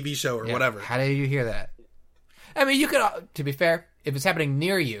so TV show or yeah, whatever. How did you hear that? I mean, you could. To be fair, if it's happening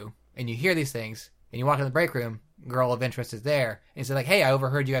near you and you hear these things and you walk in the break room, girl of interest is there, and say like, "Hey, I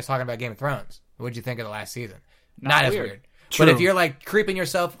overheard you guys talking about Game of Thrones. What'd you think of the last season?" Not as weird. weird. True. But if you're like creeping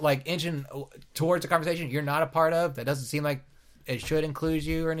yourself, like inching towards a conversation you're not a part of, that doesn't seem like it should include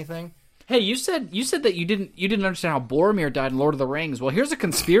you or anything. Hey, you said that you didn't understand how Boromir died in Lord of the Rings. Well, here's a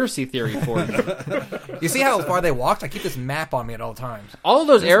conspiracy theory for you. You see how far they walked? I keep this map on me at all times. All of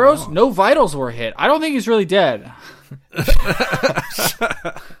those arrows, no vitals were hit. I don't think he's really dead.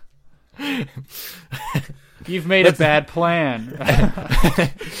 You've made a bad plan.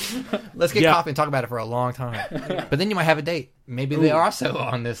 Let's get Yeah. coffee and talk about it for a long time. But then you might have a date. Maybe they are also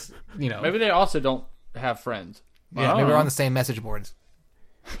on this, Maybe they also don't have friends. yeah, maybe we're on the same message boards.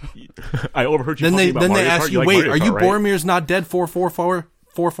 I overheard you Then talking they about then they Mario ask Kart. you, like wait, Mario are you Kart, right? Boromir's not dead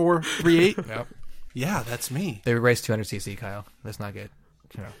 44438? Yep. Yeah, that's me. They raced 200cc, Kyle. That's not good.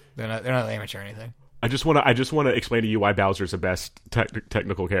 They're not amateur or anything. I just want to explain to you why Bowser's the best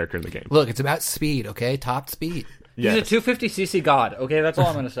technical character in the game. Look, it's about speed, okay? Top speed. Yes. He's a 250cc god. Okay, that's all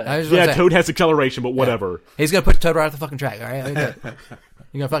I'm going to say. I was just gonna Yeah, say, Toad has acceleration, but whatever. he's gonna put Toad right off the fucking track. All right,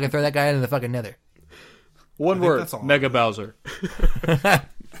 you're gonna fucking throw that guy into the fucking nether. One think word: that's all. Mega Bowser.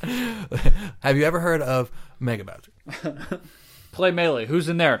 Have you ever heard of Mega Bowser? Play melee. Who's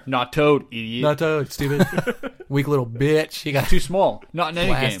in there? Not Toad, idiot. Not Toad, stupid, weak little bitch. He got Too small. Not in any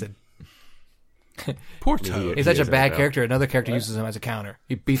blasted. game. Poor Toad. Idiot. He's such He a is in bad it, though. character. Another character uses him as a counter.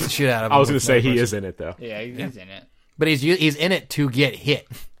 He beats the shit out of him. I was going with to say another he person. is in it though. Yeah, he's in it. But he's in it to get hit.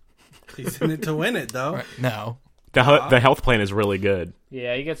 He's in it to win it, though. No. The health plan is really good.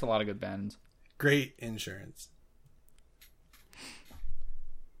 Yeah, he gets a lot of good bends. Great insurance.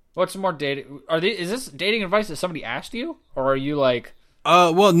 What's some more dating? Is this dating advice that somebody asked you, or are you like?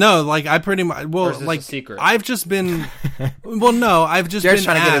 Well, no, like I pretty much, well, Or is this like a secret? I've just been, well, no, I've just Jared's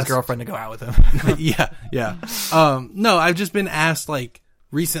been trying to get his asked- girlfriend to go out with him. yeah. No, I've just been asked like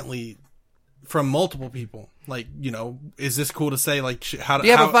recently from multiple people, like, is this cool to say? Like, how Do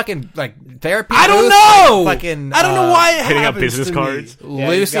you have how, a fucking like therapy? I don't booth? know. Like, fucking I don't know why it Hitting up happens business to cards. Me. Yeah,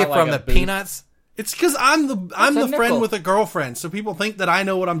 Lucy he's got, like, from a the booth. Peanuts. It's because I'm the a friend nickel. with a girlfriend, so people think that I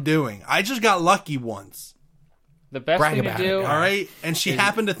know what I'm doing. I just got lucky once, The best Brag thing to about do. it, all right. And she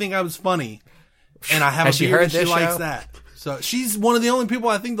happened to think I was funny, and I have Has a she beard heard and she this likes show? that. So she's one of the only people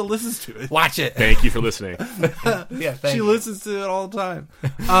I think that listens to it. Watch it. Thank you for listening. Yeah, thank She you. listens to it all the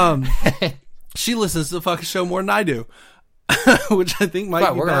time. She listens to the fucking show more than I do, which I think might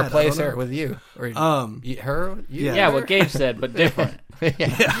But be we're bad. gonna replace I don't her know. with you or her. You, Yeah. Yeah, her? what Gage said, but different.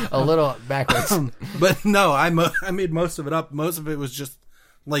 Yeah, a little backwards. But no, I made most of it up. Most of it was just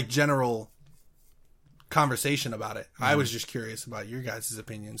like general conversation about it. I was just curious about your guys'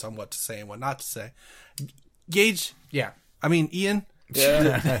 opinions on what to say and what not to say. Gage, Yeah. I mean Ian,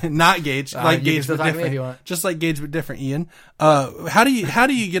 Yeah. not Gage, like you can Gage still but talk to me if different. you want. Just like Gage but different. Ian, how do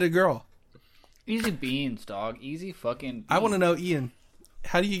you get a girl? Easy beans, dog. Easy fucking beans. I want to know Ian.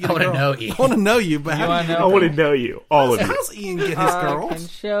 How do you get I a wanna girl? know Ian. I want to know you, but how wanna do you I want to know you, all of you. how's Ian get his I can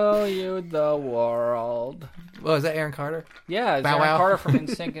girls? show you the world. Oh, is that Aaron Carter? Yeah, it's Bow Aaron Wow. Carter from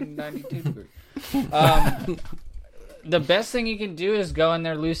NSYNC in 92 Degrees. The best thing you can do is go in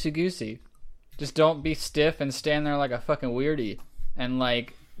there loosey-goosey. Just don't be stiff and stand there like a fucking weirdie. And,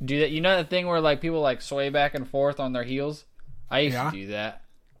 like, do that. You know that thing where, like, people, like, sway back and forth on their heels? I used Yeah. to do that.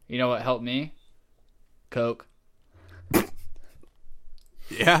 You know what helped me? Coke.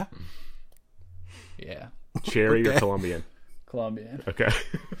 Yeah, Yeah. Cherry or Okay. Colombian? Colombian. Okay.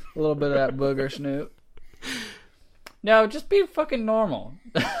 A little bit of that booger snoot. No, just be fucking normal.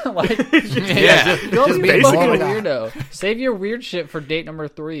 Like, Yeah. don't Just be be a fucking normal. weirdo. Save your weird shit for date number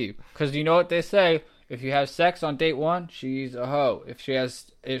 3. Because you know what they say? If you have sex on date 1, she's a hoe. If she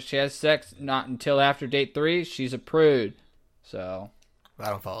has sex not until after date 3, she's a prude. So I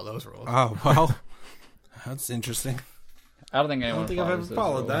don't follow those rules. Oh well, that's interesting. I don't think I anyone don't think I've ever follows those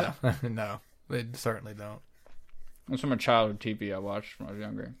followed rules. that. No, they certainly don't. It's from a childhood TV I watched when I was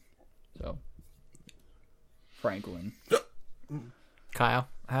younger. So Franklin. Kyle,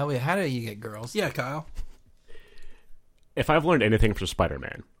 how do you get girls? Yeah, Kyle. If I've learned anything from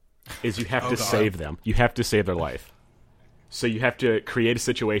Spider-Man, is you have to God. save them. You have to save their life. So you have to create a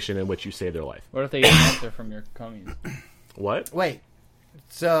situation in which you save their life. What if they get an answer from your coming? What? Wait,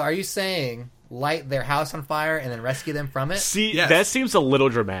 so are you saying light their house on fire and then rescue them from it? See, Yes. that seems a little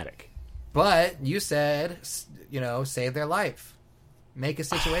dramatic. But you said, save their life. Make a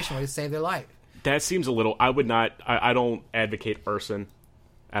situation where you save their life. That seems a little. I would not. I don't advocate arson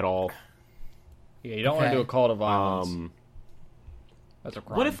at all. Yeah, you don't want Okay. to do a call to violence. That's a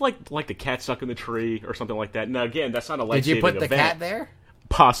crime. What if like the cat stuck in the tree or something like that? Now again, that's not a Did life-saving you put the event. cat there?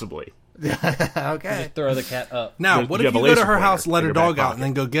 Possibly. Okay. Just throw the cat up? Now, You what have if a you go to laser her pointer house, let in her your back dog out, pocket. and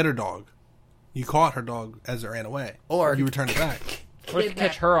then go get her dog? You caught her dog as it ran away, Or- you returned it back. What if you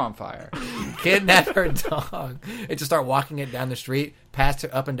catch her on fire? Kidnap her dog and just start walking it down the street, past her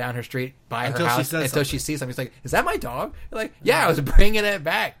up and down her street by Until her she house says until she something. sees something. She's like, "Is that my dog?" You're like, "Yeah, I was bringing it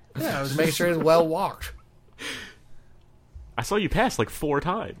back. Yeah, I was making sure it's well walked. I saw you pass like 4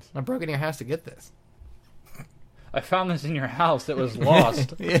 times. I broke into your house to get this." I found this in your house. It was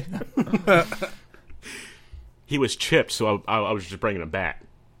lost. Yeah. He was chipped, so I was just bringing him back.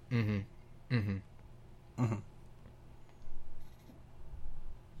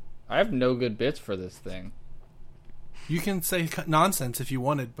 I have no good bits for this thing. You can say nonsense if you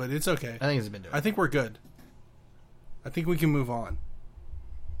wanted, but it's okay. I think it's been doing. I think we're good. I think we can move on.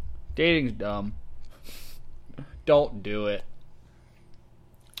 Dating's dumb. Don't do it.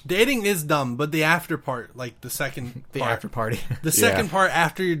 Dating is dumb, but the after part, like the second the part, after party. the second part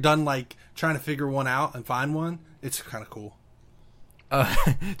after you're done, like trying to figure one out and find one, it's kind of cool.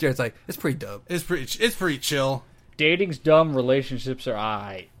 Jared's like, "It's pretty dope." It's pretty chill. Dating's dumb. Relationships are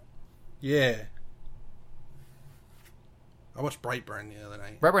aight. Yeah. I watched Brightburn the other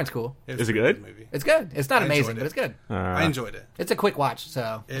night. Brightburn's cool. was Is a it pretty good? Movie. It's good. It's not I amazing, enjoyed but it. it's good. I enjoyed it. It's a quick watch,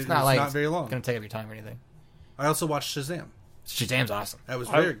 so it's It not was like not very long. Going to take up your time or anything. I also watched Shazam. Shazam's awesome. That was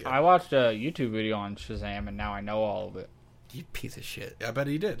very good. I watched a YouTube video on Shazam, and now I know all of it. You piece of shit. I bet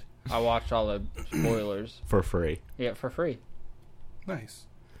he did. I watched all the spoilers. For free. Yeah, for free. Nice.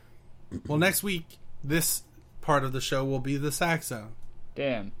 Well, next week, this part of the show will be the sack zone.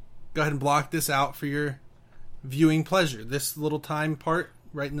 Damn. Go ahead and block this out for your viewing pleasure. This little time part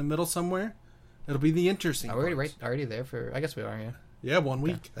right in the middle somewhere, it'll be the interesting Are we parts. already there for? I guess we are. Yeah. Yeah, 1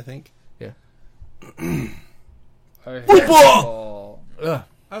 week, I think. Yeah. Football. Ugh.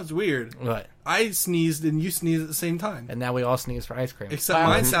 That was weird. What? I sneezed and you sneezed at the same time. And now we all sneeze for ice cream. Except Wow.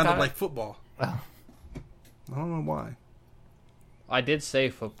 mine sounded God. like football. Oh. I don't know why. I did say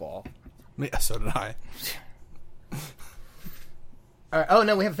football. Yeah, so did I. All right. Oh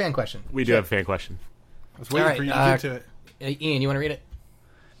no, we have a fan question. We do have a fan question. I was waiting All right, for you to get to it. Ian, you want to read it?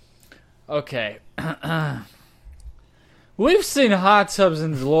 Okay. We've seen hot tubs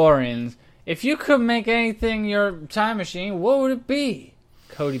and DeLoreans. If you could make anything your time machine, what would it be?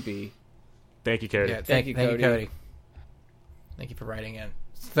 Cody B. Thank you, Cody. Thank you, Cody. Thank you for writing in.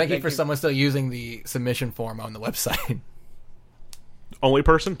 Thank you for someone still using the submission form on the website. Only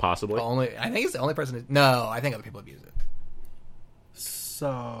person, possibly. I think it's the only person. No, I think other people have used it.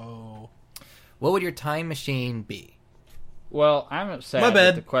 So, what would your time machine be? Well, I'm upset My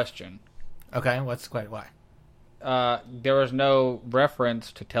bad. with the question. Okay, why? There was no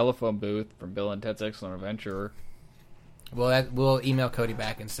reference to telephone booth from Bill and Ted's Excellent Adventure. Well, we'll email Cody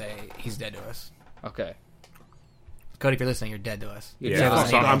back and say he's dead to us. Okay. Cody, if you're listening, you're dead to us. You Yeah,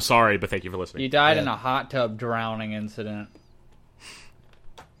 died. I'm sorry, but thank you for listening. You died in Yeah. a hot tub drowning incident.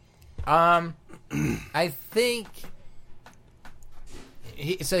 I think.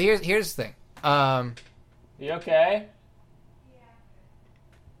 So here's the thing. You okay?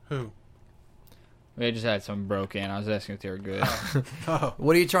 who? We just had some broke in. I was asking if they were good. Oh,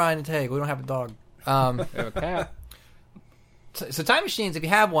 What are you trying to take? We don't have a dog. We have a cat. So time machines, if you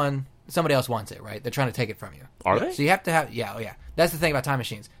have one, somebody else wants it, right? They're trying to take it from you. Are they? So you have to have, yeah. That's the thing about time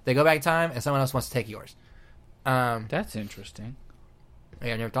machines. They go back in time, and someone else wants to take yours. That's interesting.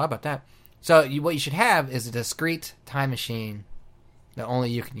 Yeah, I never thought about that. So what you should have is a discrete time machine that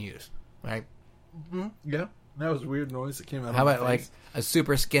only you can use, right? yeah. That was a weird noise that came out. How of my about like face. a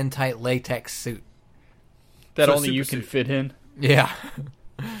super skin tight latex suit? That So only you super can suit. fit in. Yeah.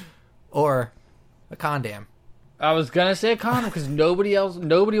 Or a condom. I was gonna say a condom because nobody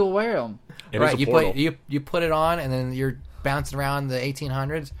will wear them. It is Right, a you portal. put you put it on, and then you're bouncing around the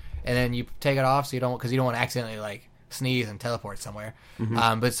 1800s, and then you take it off so you don't want to accidentally like sneeze and teleport somewhere.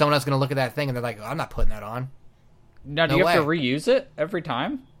 But someone else is gonna look at that thing and they're like, oh, I'm not putting that on. Now, do No you have to way. reuse it every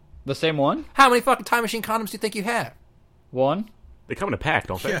time? The same one? How many fucking time machine condoms do you think you have? One? They come in a pack,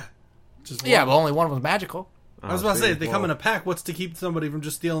 don't they? Yeah. Just Yeah, one. but only one of them's magical. I was about to say, if they come in a a pack, what's to keep somebody from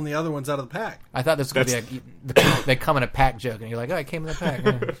just stealing the other ones out of the pack? I thought this was gonna be they come in a pack joke, and you're like, oh, it came in a pack.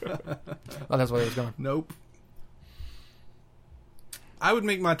 Oh, that's where it was going. Nope. I would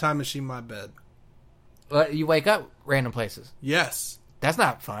make my time machine my bed. Well, you wake up random places. Yes. That's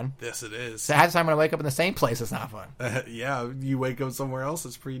not fun. Yes, it is. So half the time when I wake up in the same place, it's not fun. Yeah, you wake up somewhere else,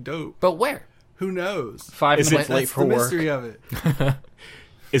 it's pretty dope. But where? Who knows? 5 Is minutes it- late That's for the work. mystery of it.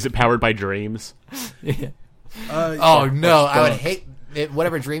 Is it powered by dreams? Yeah. Oh no, I would hate it.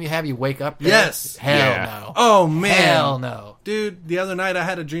 Whatever dream you have, you wake up there. Yes. Hell Yeah. no. Oh, man. Hell no. Dude, the other night I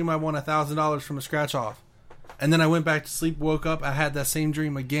had a dream I won $1,000 from a scratch off. And then I went back to sleep, woke up, I had that same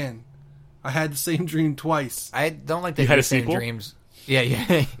dream again. I had the same dream twice. I don't like that You had your a same sequel? dreams.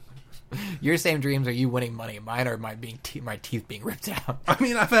 Yeah. Your same dreams are you winning money. Mine are my teeth being ripped out. I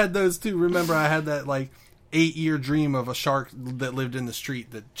mean, I've had those too. Remember, I had that, 8-year dream of a shark that lived in the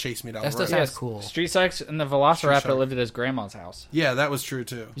street that chased me down That the road. still sounds cool. Street Sex and the Velociraptor Shark. lived at his grandma's house. Yeah, that was true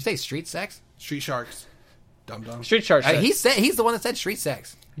too. You say street sex? Street sharks. Dum dum. Street Shark Sex. He's the one that said street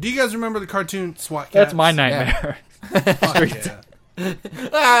sex. Do you guys remember the cartoon SWAT Cats? That's my nightmare. Fuck yeah.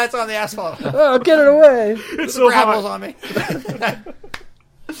 Ah, it's on the asphalt. Oh, get it away! It's so Gravel's hot. on me.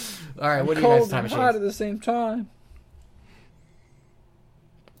 All right, what do you guys time machines? the same time.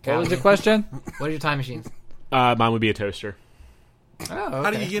 What was the question? What are your time machines? Mine would be a toaster. Oh, okay. How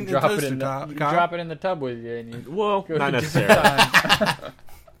do you get in the Drop it toaster, in Kyle? the, drop it in the tub with you, and you Well, go not to necessarily. different time.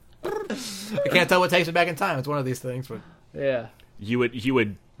 I can't tell what takes it back in time. It's one of these things. But Yeah. You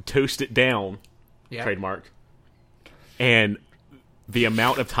would toast it down, yeah, trademark, and the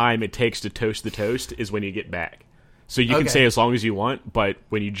amount of time it takes to toast the toast is when you get back. So you can Okay. say as long as you want, but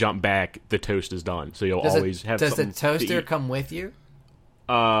when you jump back, the toast is done. So you'll always have. Does the something to toaster eat. come with you?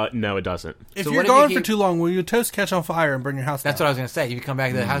 No, it doesn't. If So you're what if you gone keep- for too long, will your toast catch on fire and burn your house That's down? what I was going to say. You come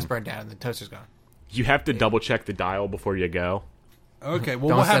back to the house burned down and the toaster's gone. You have to double check the dial before you go. Okay, well,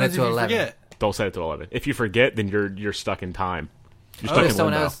 Don't what set happens it if to you 11. forget? Don't set it to 11. If you forget, then you're stuck in time. You're What stuck if in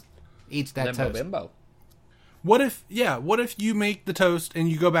someone limbo. else eats that Limbo toast? bimbo. What if you make the toast and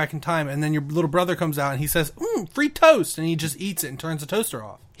you go back in time and then your little brother comes out and he says, free toast, and he just eats it and turns the toaster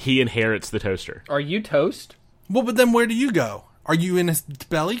off? He inherits the toaster. Are you toast? Well, but then where do you go? Are you in his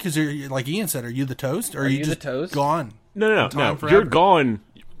belly? Because you're like Ian said, are you the toast? Or are you you just the toast? gone? No. Time forever. You're gone.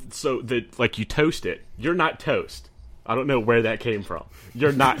 So that you toast it. You're not toast. I don't know where that came from.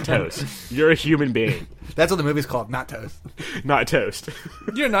 You're not toast. You're a human being, That's what the movie's called, not toast. not toast.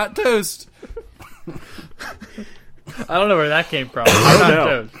 You're not toast. I don't know where that came from. I I'm don't not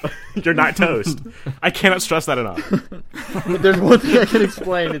know. toast. You're not toast. I cannot stress that enough. If there's one thing I can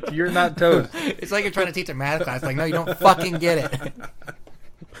explain, it's you're not toast. It's like you're trying to teach a math class. Like, no, you don't fucking get it.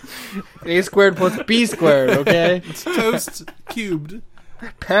 A squared plus B squared, okay? Toast cubed.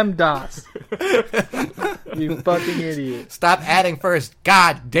 PEMDAS. You fucking idiot. Stop adding first.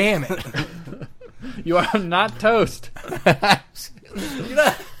 God damn it. You are not toast.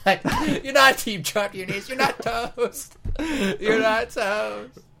 You're not Team Chuck, your niece. You're not toast. You're not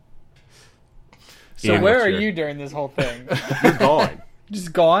toast. So Yeah, where that's are your- you during this whole thing? You're gone.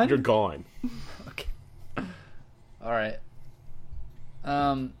 Just gone? You're gone. Okay. All right.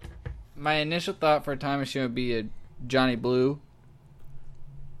 My initial thought for a time machine would be a Johnny Blue,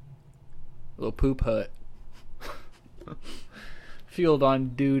 a little poop hut, field on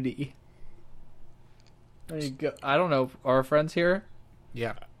duty. There you go. I don't know. Are our friends here?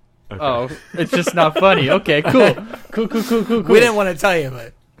 Yeah. Okay. Oh, it's just not funny. Okay, cool. Cool. We didn't want to tell you,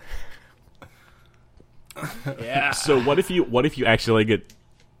 but Yeah. So what if you actually get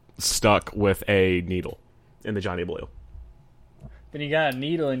stuck with a needle in the Johnny Blue? Then you got a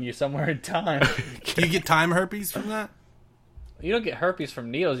needle in you somewhere in time. Do you get time herpes from that? You don't get herpes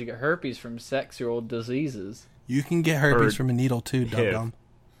from needles. You get herpes from sexual diseases. You can get herpes Or from a needle too, dum HIV. dum.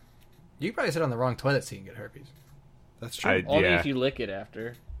 you probably sit on the wrong toilet seat and get herpes. That's true. I- Only Yeah. if you lick it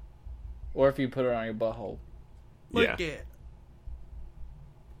after. Or if you put it on your butthole. Yeah. it.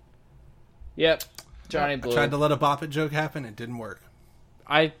 Yep. Johnny Blue. I tried to let a bop it joke happen. It didn't work.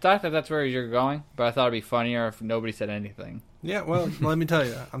 I thought that that's where you're going, but I thought it'd be funnier if nobody said anything. Yeah, well, let me tell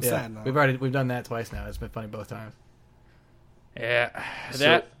you, I'm Yeah. sad now. We've done that twice now. It's been funny both times. Yeah.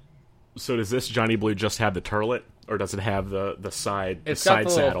 So, so does this Johnny Blue just have the turlet, or does it have the side it's side got the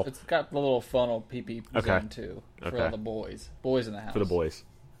saddle little, it's got the little funnel pee Okay. zone too for Okay. all the boys in the house. for the boys?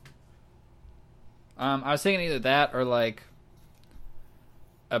 I was thinking either that or like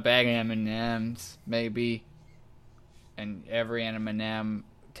a bag of M&Ms maybe, and every M&M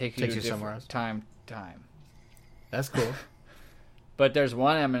takes you Takes to you a somewhere different time. That's cool. But there's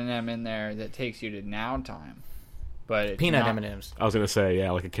one M&M in there that takes you to now time. But it's Peanut not, M&Ms. I was gonna say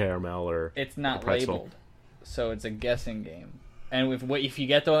like a caramel or It's not a pretzel. labeled, so it's a guessing game. And if you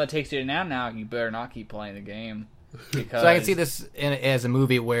get the one that takes you to now, you better not keep playing the game. Because So I can see this as a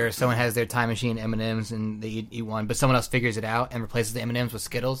movie where someone has their time machine M&Ms and they eat one, but someone else figures it out and replaces the M&Ms with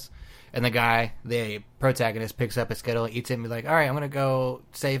Skittles. And the protagonist, picks up a Skittle, eats it, and be like, all right, I'm going to go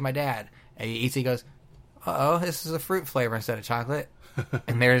save my dad. And he eats it, he goes, uh-oh, this is a fruit flavor instead of chocolate.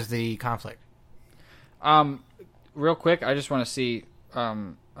 And there's the conflict. Real quick, I just want to see.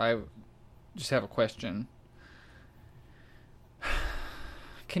 I just have a question.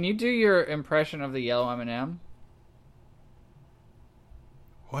 Can you do your impression of the yellow M&M?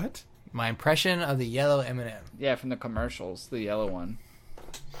 What? My impression of the yellow M&M. Yeah, from the commercials, the yellow one.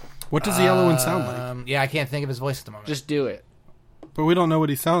 What does the yellow one sound like? Yeah, I can't think of his voice at the moment. Just do it. But we don't know what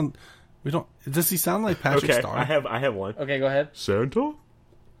he sound. We don't. Does he sound like Patrick Okay, Star? I have one. Okay, go ahead. Santa?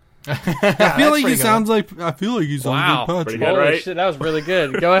 I feel like he sounds like. I feel like he sounds Wow. like Patrick. Pretty good, Holy right? shit, that was really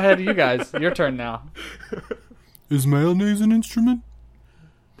good. Go ahead, you guys. Your turn now. Is mayonnaise an instrument?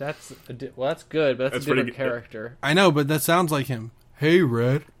 That's good, but that's a pretty different good. character. I know, but that sounds like him. Hey,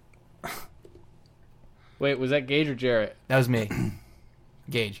 Red. Wait, was that Gage or Jarrett? That was me.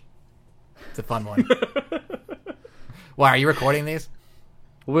 Gage. It's a fun one. Why, are you recording these?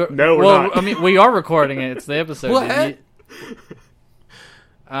 No, we're not. I mean, we are recording it. It's the episode. What?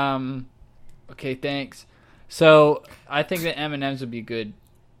 Okay, thanks. So I think that M&Ms would be good.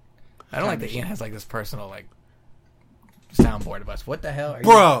 I don't like that Ian has like this personal like soundboard of us. What the hell are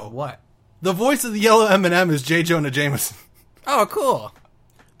Bro. you? What? The voice of the yellow M&M is J. Jonah Jameson. Oh, cool.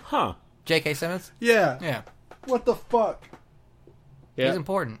 Huh. J.K. Simmons? Yeah. Yeah. What the fuck? Yeah. He's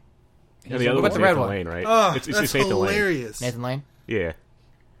important. And the other What's one's the red Nathan one? Lane, right? Oh, it's that's Nathan Lane. hilarious. Nathan Lane? Yeah.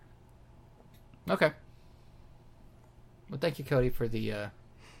 Okay. Well, thank you, Cody, for the...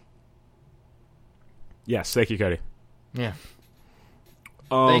 Yes, thank you, Cody. Yeah.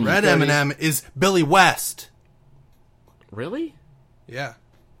 Thank you. Red Cody. M&M is Billy West. Really? Yeah.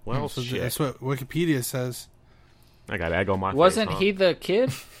 Well, So shit. that's what Wikipedia says. I got egg on my Wasn't face, huh? he the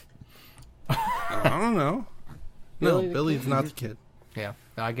kid? I don't know. No, Billy the Billy's Kid? not the kid. Yeah.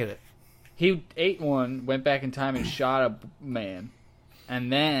 No, I get it. He ate one, went back in time and shot a man,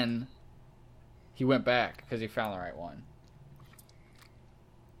 and then he went back because he found the right one.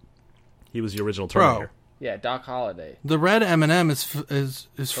 He was the original Bro. Terminator. Yeah, Doc Holliday. The red M&M is For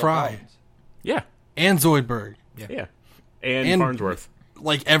Fry Bones. Yeah. and Zoidberg, Yeah. And, And- Farnsworth.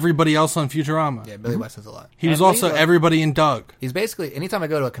 like everybody else on Futurama. Yeah, Billy West has a lot. He was And also Lilo. everybody in Doug. He's basically... Anytime I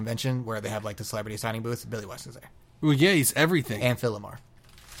go to a convention where they have like the celebrity signing booth, Billy West is there. Well, yeah, he's everything. And Phil Lamar.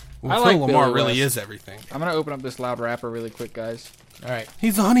 Well, I Phil like Lamar Billy really West. is everything. I'm gonna open up this loud rapper really quick, guys. All right.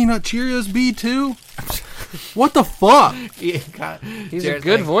 He's a Honey Nut Cheerios bee too. What the fuck? He's a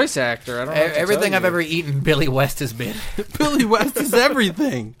good voice actor. I don't know. what to Everything tell I've you. ever eaten, Billy West has been. Billy West is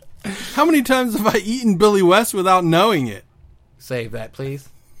everything. How many times have I eaten Billy West without knowing it? Save that, please.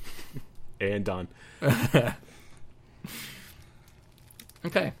 And done.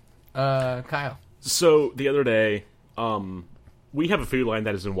 Okay. Kyle. So the other day, we have a food line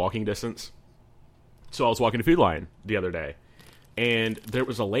that is in walking distance. So I was walking a food line the other day, and there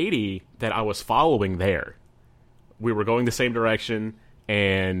was a lady that I was following there. We were going the same direction,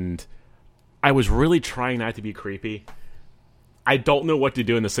 and I was really trying not to be creepy. I don't know what to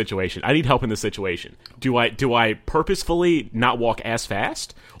do in this situation. I need help in this situation. Do I purposefully not walk as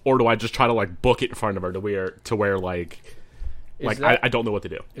fast, or do I just try to like book it in front of her to where like I don't know what to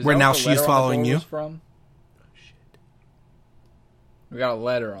do. Where now she's following you? From? Oh, shit. We got a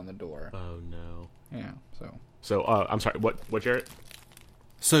letter on the door. Oh no. Yeah. So I'm sorry. What Jarrett?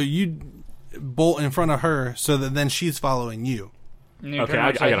 So you bolt in front of her, so that then she's following you. Okay,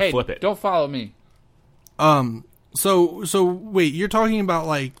 I gotta flip it. Don't follow me. So wait, you're talking about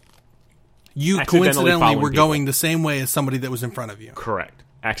like you Accidentally coincidentally following were people. going the same way as somebody that was in front of you. Correct.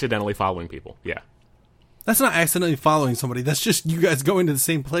 Accidentally following people. Yeah. That's not accidentally following somebody. That's just you guys going to the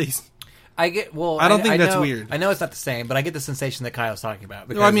same place. I get. Well, I don't think that's know, weird. I know it's not the same, but I get the sensation that Kyle's talking about.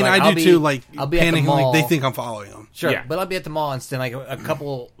 Because, Well, I mean, like, I do too. Like I'll be at the panicking, mall. like they think I'm following them. Sure, Yeah. but I'll be at the mall and like a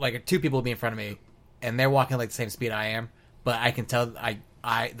couple, like 2 people will be in front of me, and they're walking like the same speed I am, but I can tell I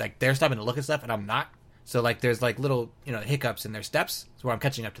like they're stopping to look at stuff and I'm not. So like there's like little hiccups in their steps, where I'm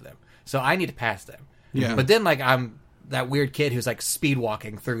catching up to them. So I need to pass them. Yeah. But then like I'm that weird kid who's like speed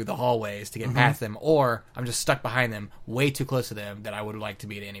walking through the hallways to get past them, or I'm just stuck behind them, way too close to them that I would like to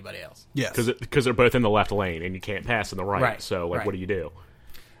be to anybody else. Yes. Because they're both in the left lane and you can't pass in the right. Right, So like, right. what do you do?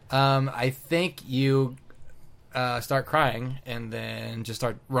 I think you start crying and then just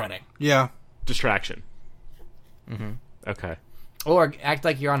start running. Yeah. Distraction. Mm-hmm. Okay. Or act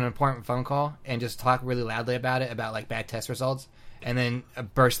like you're on an important phone call and just talk really loudly about it, about like bad test results, and then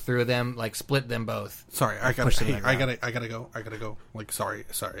burst through them, like split them both. Sorry, I Push them gotta. back Hey, I gotta go. Like, sorry,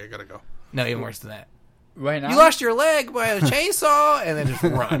 I gotta go. No, even worse than that. Right now, You lost your leg by a chainsaw, and then just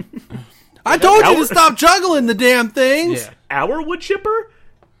run. I told you to stop juggling the damn things. Yeah. Our wood chipper?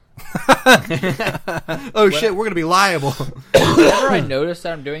 Oh shit, we're gonna be liable. whenever I notice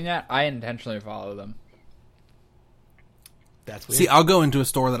that I'm doing that, I intentionally follow them. That's weird. See, I'll go into a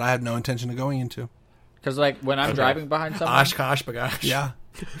store that I have no intention of going into. Because like when I'm driving behind someone, Oshkosh bagosh. Yeah,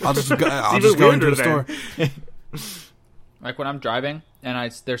 I'll just go. I'll even just go into a weirder store. like when I'm driving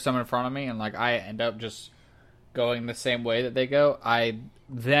and there's someone in front of me, and like I end up just going the same way that they go, I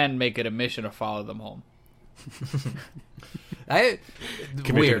then make it a mission to follow them home.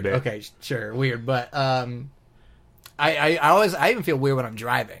 Weird. today. Okay, sure, weird, but I even feel weird when I'm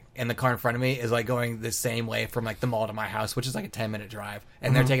driving and the car in front of me is like going the same way from like the mall to my house, which is like a 10-minute drive,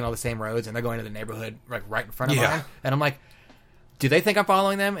 and they're taking all the same roads and they're going to the neighborhood like right in front of Yeah. mine, and I'm like, do they think I'm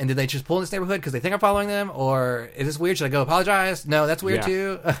following them, and did they just pull in this neighborhood because they think I'm following them, or is this weird? Should I go apologize? No, that's weird Yeah.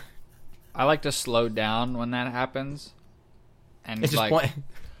 too. I like to slow down when that happens, and It's just like point.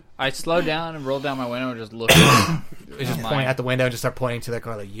 I slow down and roll down my window and just look. At It's just point out the window and just start pointing to their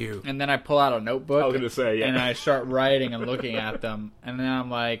car like you. and then I pull out a notebook. I was gonna say, yeah. And I start writing and looking at them, and then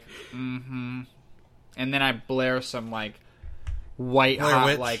I'm like, and then I blare some like white Blair hot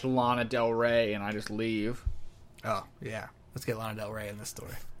Witch. like Lana Del Rey, and I just leave. Oh yeah, let's get Lana Del Rey in this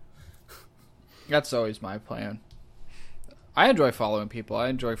story. That's always my plan. I enjoy following people. I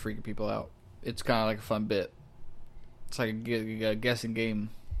enjoy freaking people out. It's kind of like a fun bit. It's like a guessing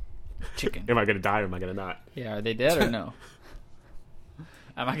game. Chicken. Am I going to die or am I going to not? Yeah, are they dead or no?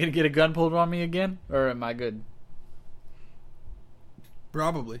 Am I going to get a gun pulled on me again? Or am I good?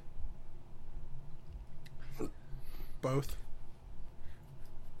 Probably. Both.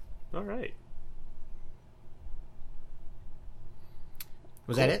 All right.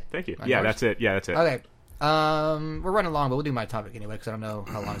 Was that it? Thank you. On Yeah, yours? that's it. Yeah, that's it. Okay. We're running long, but we'll do my topic anyway because I don't know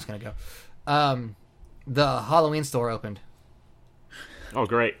how long it's going to go. The Halloween store opened Oh,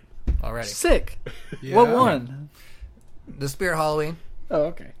 great. already. Sick. Yeah. What one? The Spirit Halloween. Oh,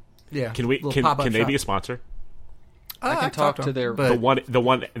 okay. Yeah. Can we? Little Can pop-up they shop. be a sponsor? I can talk to their. but-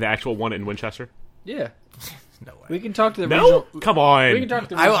 The actual one in Winchester. Yeah. No way. We can talk to the No, regional. come on. We can talk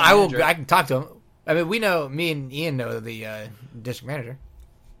to the I will. regional I will. manager. I can talk to him. I mean, we know. Me and Ian know the district manager,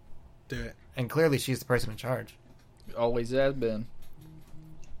 Do it. and clearly she's the person in charge. Always has been.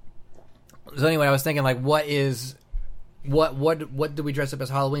 So anyway, I was thinking, like, what do we dress up as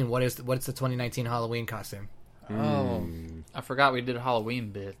Halloween? What's the 2019 Halloween costume? Oh, I forgot we did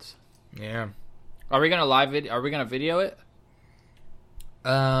Halloween bits. Yeah. Are we gonna Are we gonna video it?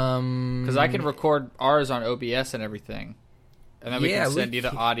 Because I can record ours on OBS and everything, and then we Yeah, can we send you the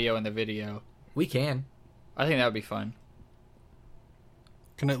can- audio and the video. We can. I think that would be fun.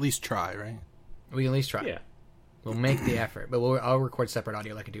 Can at least try, right? We can at least try. Yeah. We'll make the effort, but I'll record separate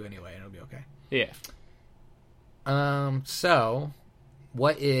audio like I do anyway, and it'll be okay. Yeah. So,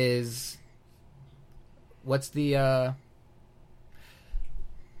 what is What's the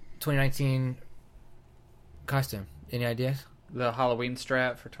 2019 costume? Any ideas? The Halloween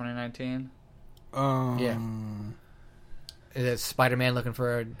strap for 2019. Yeah. Is it Spider-Man looking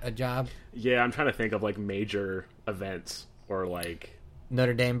for a job? Yeah, I'm trying to think of like major events or like.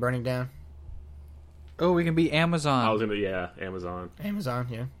 Notre Dame burning down? Oh, we can be Amazon. I was gonna Amazon. Amazon,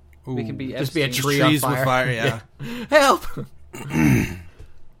 yeah. We can be Just be a Epstein. tree Trees on with fire, yeah. Help!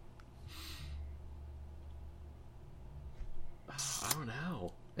 I don't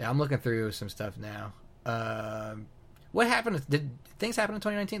know. Yeah, I'm looking through some stuff now. What happened? Did things happen in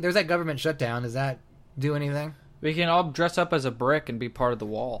 2019? There's that government shutdown. Does that do anything? We can all dress up as a brick and be part of the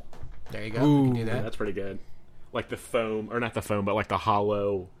wall. There you go. We can do Yeah, that. that's pretty good. Like the foam, or not the foam, but like the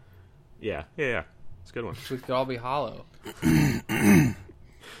hollow. Yeah. It's a good one. We could all be hollow.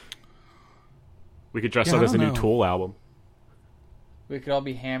 We could dress Yeah, up I as a don't new know. Tool album. We could all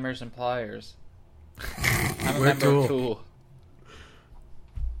be hammers and pliers. I'm a We're member Tool. of Tool.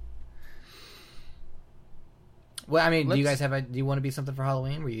 Well, I mean, do you Let's- guys do you want to be something for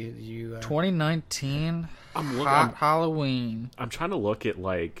Halloween? Were you 2019 I'm looking. hot Halloween. I'm trying to look at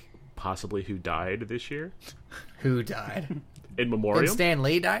like possibly who died this year who died? in Did memoriam. Stan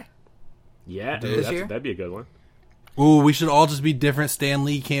Lee die? Yeah, This year? that'd be a good one. Ooh, we should all just be different Stan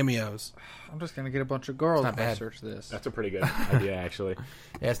Lee cameos. I'm just gonna get a bunch of girls Not if I bad. search this. That's a pretty good idea, actually.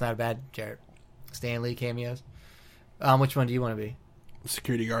 Yeah, it's not bad, Jared. Stan Lee cameos. Which one do you want to be?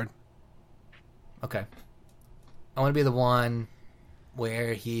 Security guard. Okay. I want to be the one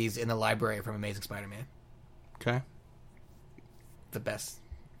where he's in the library from Amazing Spider-Man. Okay.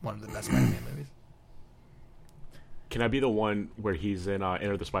 One of the best Spider-Man movies. Can I be the one where he's in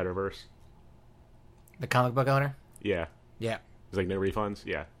Enter the Spider-Verse? The comic book owner? Yeah. Yeah. There's like no refunds?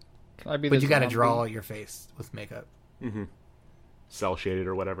 Yeah. Can I be? But this you got to zombie? draw your face with makeup. Cell shaded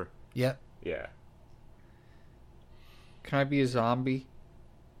or whatever. Yep. Yeah. Can I be a zombie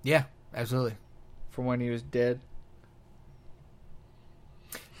Yeah, absolutely. from when he was dead?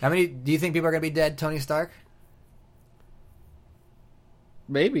 How many do you think people are going to be dead, Tony Stark?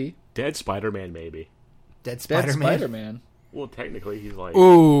 Maybe. Dead Spider-Man, maybe. Dead Dead Spider-Man? Spider-Man. Well, technically, he's like,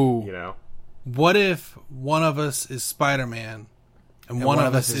 Ooh. you know. What if one of us is Spider-Man and one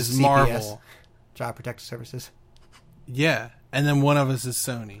of us is CPS, Marvel? Child Protective Services. Yeah. And then one of us is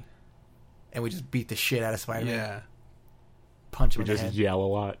Sony. And we just beat the shit out of Spider-Man. Yeah. Punch him We in the just head. yell a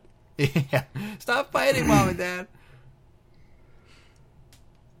lot. Yeah. Stop fighting, Mom and Dad.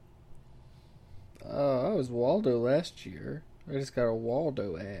 Oh, I was Waldo last year. I just got a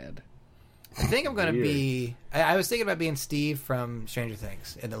Waldo ad. I think I'm going to Weird. be... I was thinking about being Steve from Stranger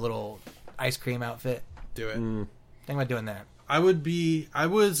Things in the little ice cream outfit. Do it. Thinking about doing that. I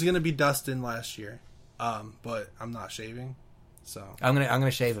was going to be Dustin last year. But I'm not shaving. So. I'm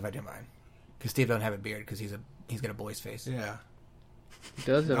gonna shave if I do mine. Because Steve don't have a beard because he's got a boy's face. Yeah. He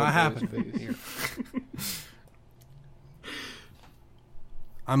does have Not a happening. boy's face.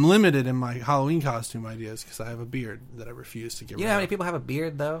 I'm limited in my Halloween costume ideas because I have a beard that I refuse to get You rid know how many of. people have a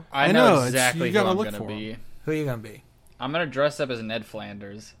beard though? I know, know it's- exactly you who gotta I'm look gonna for be. Who are you gonna be? I'm gonna dress up as Ned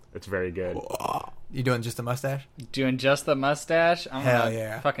Flanders. It's very good. You doing just a mustache? Doing just the mustache. I'm Hell gonna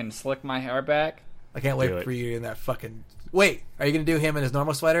yeah. fucking slick my hair back. I can't Do wait it. for you in that fucking. Wait, are you gonna do him in his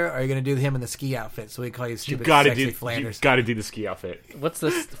normal sweater? Or are you gonna do him in the ski outfit? So we call you You stupid gotta sexy do. Flanders. You gotta do the ski outfit. What's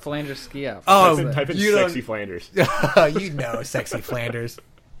the Flanders ski outfit? Oh, Type in you don't- sexy Flanders. You know, sexy Flanders.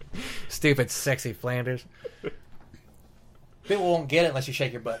 Stupid sexy Flanders. People won't get it unless you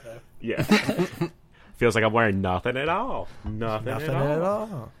shake your butt though. Yeah. Feels like I'm wearing nothing at all. Nothing Nothing at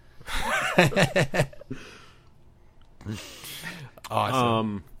all.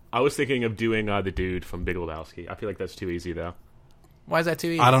 Awesome. I was thinking of doing the dude from Big Lebowski. I feel like that's too easy though. Why is that too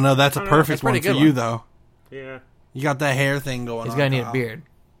easy? I don't know. That's a I don't know. perfect That's a one pretty for good you, one. though. Yeah. You got that hair thing going He's on. gonna need a Kyle. beard.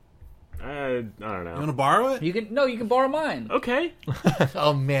 I don't You want know. to borrow it? You can borrow mine. Okay.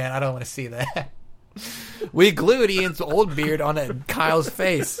 Oh man, I don't want to see that. We glued Ian's old beard on Kyle's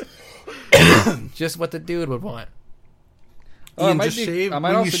face. Just what the dude would want. Oh, I Ian, might just be- shave. I might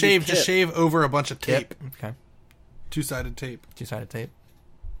When you also be shave, just Kip. shave over a bunch of tape. Okay. Two-sided tape. Two-sided tape.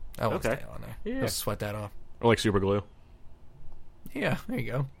 I won't Okay. stay on there. Yeah. Just sweat that off. Or like super glue. Yeah, there you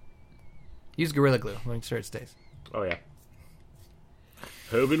go. Use Gorilla Glue. Make sure it stays. Oh yeah.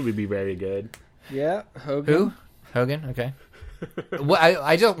 Hoban would be very good. Yeah, Hogan. Who? Hogan. Okay. What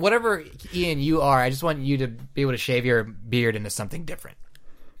I just whatever Ian you are, I just want you to be able to shave your beard into something different.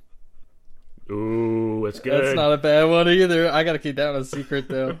 Ooh, it's good. That's not a bad one either. I gotta keep that one a secret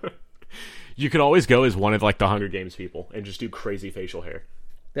though. You could always go as one of like the Hunger Games people and just do crazy facial hair.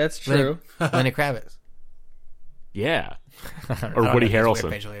 That's true. Lenny Kravitz. Yeah. I don't Or know Woody if that's weird Harrelson.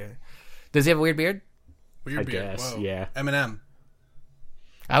 facial hair. Does he have a weird beard? Weird I beard. guess, Whoa. yeah. Eminem.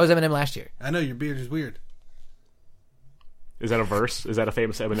 I was Eminem last year. I know your beard is weird. Is that a verse? Is that a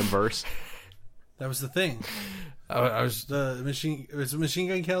famous Eminem verse? That was the thing. I was. Was it Machine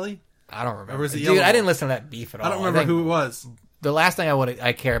Gun Kelly? I don't remember. Or was it Dude, Yellow I Ball? didn't listen to that beef at all. I don't remember think who it was. The last thing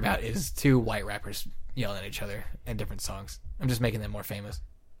I care about is two white rappers yelling at each other in different songs. I'm just making them more famous.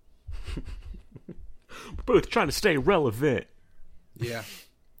 We're both trying to stay relevant. Yeah.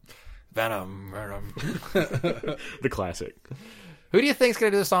 Venom. The classic. Who do you think's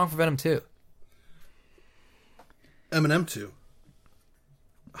gonna do the song for Venom 2? Eminem 2.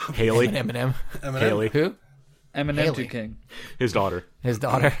 Haley. Eminem. Eminem. Haley. Who? Eminem Haley. 2 King. His daughter. His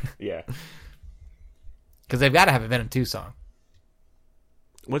daughter. Yeah. Because they've got to have a Venom 2 song.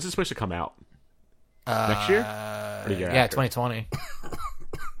 When's it supposed to come out? Next year? Or the year Yeah, after? 2020.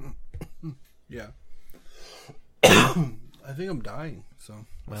 Yeah. I think I'm dying, so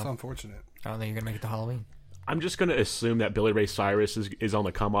that's unfortunate. I don't think you're gonna make it to Halloween. I'm just going to assume that Billy Ray Cyrus is on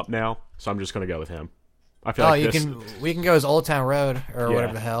the come up now, so I'm just going to go with him. I feel Oh, like we can go as Old Town Road or Yeah.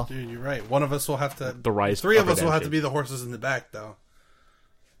 whatever the hell. Dude, you're right. One of us will have to. The rise Three of of us will have to redemption. be the horses in the back, though.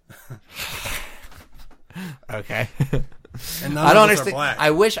 Okay. And none I don't of us are understand. black.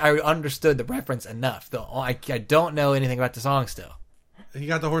 I wish I understood the reference enough. Though I don't know anything about the song still. He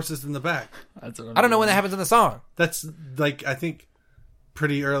got the horses in the back. That's what I don't know when that happens in the song. That's like I think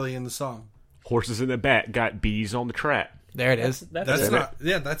pretty early in the song. Horses in the back got bees on the trap. There it is. That's it. not.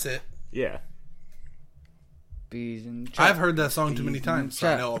 Yeah, that's it. Yeah. Bees and I've heard that song too many times, so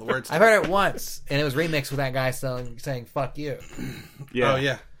I know all the words. to I've heard it once, and it was remixed with that guy saying "fuck you." Yeah. Oh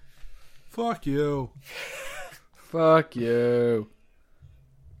yeah. Fuck you. Fuck you.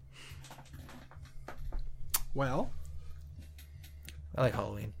 Well, I like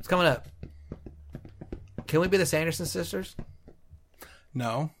Halloween. It's coming up. Can we be the Sanderson sisters?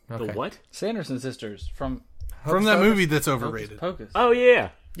 no. Okay. The what? Sanderson sisters from From that Pocus? movie that's Hocus overrated. Pocus. Oh, yeah.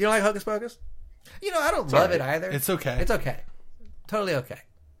 You don't like Hocus Pocus? You know, I don't love it alright. either. It's okay. It's okay. Totally okay.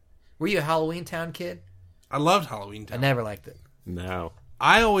 Were you a Halloween Town kid? I loved Halloween I Town. never liked it. No.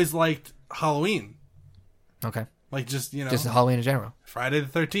 I always liked Halloween. Okay. Like just Just Halloween in general. Friday the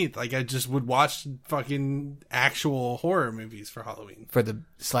 13th. Like I just would watch fucking actual horror movies for Halloween. For the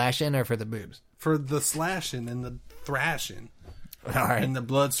slashing or for the boobs? For the slashing and the thrashing All right. and the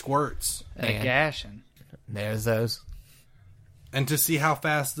blood squirts. And a Man. gashing. There's those. And to see how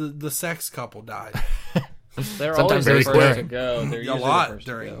fast the sex couple died. They're Sometimes always the very first to quick. go. They're A usually the lot first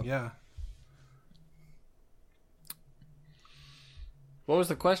to during, go. yeah. What was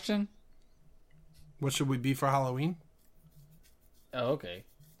the question? What should we be for Halloween? Oh, okay.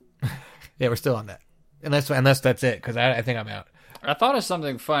 Yeah, we're still on that. Unless that's it, because I think I'm out. I thought of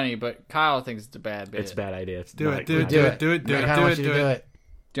something funny, but Kyle thinks it's a bad bit. It's a bad idea. It's Do not- it, do it, not- do it, do it, do I it, kinda do want it, you do to do it. it.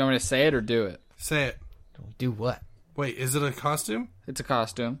 Do you want me to say it or do it? Say it. Do what? Wait, is it a costume? It's a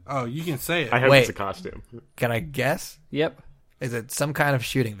costume. Oh, you can say it. I hope Wait. it's a costume. Can I guess? Yep. Is it some kind of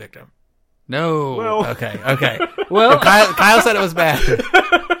shooting victim? No. Well, Okay. well, Kyle said it was bad.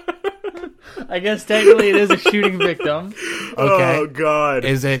 I guess technically it is a shooting victim. Okay. Oh, God.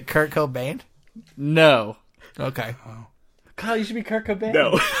 Is it Kurt Cobain? No. Okay. Kyle, you should be Kurt Cobain.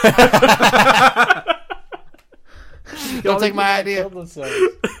 No. Don't take my idea. Killed themselves.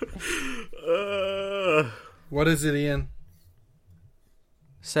 What is it, Ian?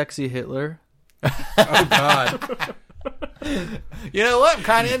 Sexy Hitler. Oh, God. You know what? I'm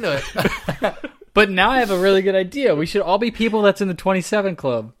kind of into it. But now I have a really good idea. We should all be people that's in the 27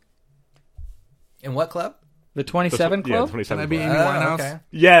 Club. In what club? The 27 Yeah, Club? 27 Can I be Club. Amy Winehouse? Okay.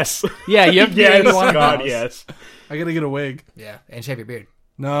 Yes. Yeah, you have to be Yes. anyone God, else. yes. I gotta get a wig. Yeah, and shave your beard.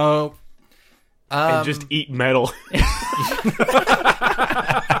 No. And just eat metal.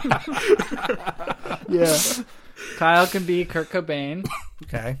 Yeah. Kyle can be Kurt Cobain.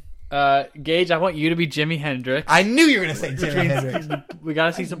 okay. Gage, I want you to be Jimi Hendrix. I knew you were gonna say Jimi Hendrix. We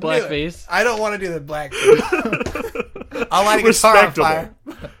gotta see some Knew it. blackface. I don't want to do the black. I'll light a guitar on Respectable. fire.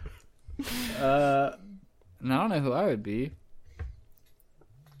 And I don't know who I would be.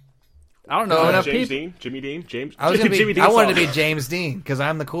 I don't know enough James people. Dean? Jimmy Dean? James? I was gonna Jimmy be. Dean I wanted to song. be James Dean because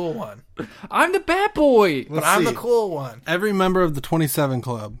I'm the cool one. I'm the bad boy. But I'm the cool one. Every member of the 27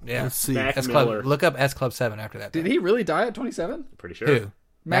 Club. Yeah. Let's see. Mac S Miller. Club. Look up S Club 7 after that. Did though. he really die at 27? Pretty sure. Who?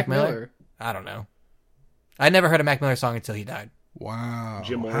 Mac Miller. I don't know. I never heard a Mac Miller song until he died. Wow.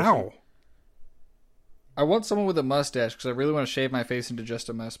 Jim Morrison. How? I want someone with a mustache because I really want to shave my face into just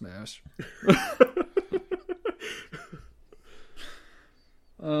a mustache.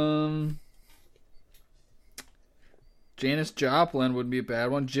 Janis Joplin would be a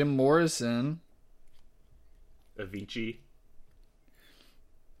bad one. Jim Morrison. Avicii.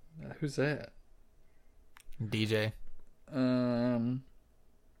 Who's that? DJ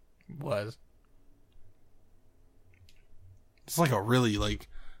was. It's like a really like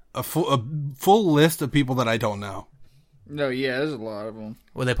a full list of people that I don't know. No, yeah, there's a lot of them.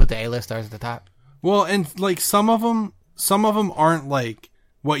 Will they put the A-list stars at the top? Well, and like some of them aren't like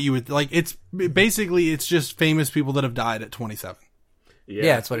what you would like. It's basically it's just famous people that have died at 27.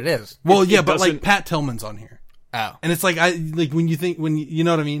 Yeah, that's what it is. Well, It yeah, but doesn't- like Pat Tillman's on here, Oh, and it's like I like when you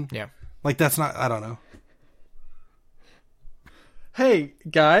know what I mean. yeah. Like that's not I don't know. Hey,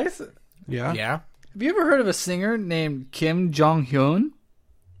 guys. Yeah. Yeah. Have you ever heard of a singer named Kim Jong-hyun?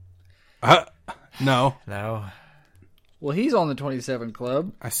 No, No. Well, he's on the 27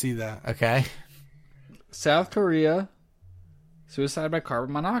 Club. I see that. Okay. South Korea. Suicide by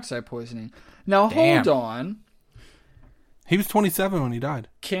carbon monoxide poisoning. Now, Damn. hold on. He was 27 when he died.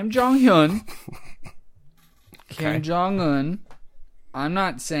 Kim Jong-hyun. Kim Okay. Jong-un. I'm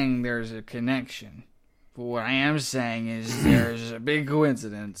not saying there's a connection. But what I am saying is there's a big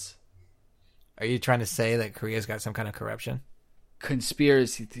coincidence. Are you trying to say that Korea's got some kind of corruption?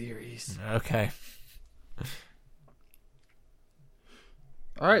 Conspiracy theories. Okay.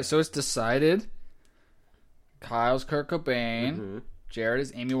 All right, so it's decided. Kyle's Kurt Cobain. Mm-hmm. Jared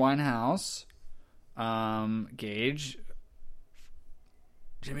is Amy Winehouse. Gage,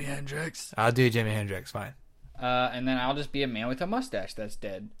 Jimi Hendrix. I'll do Jimi Hendrix. Fine. And then I'll just be a man with a mustache that's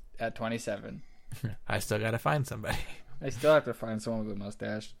dead at 27. I still got to find somebody. I still have to find someone with a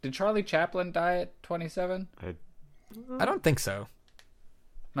mustache. Did Charlie Chaplin die at 27? I don't think so.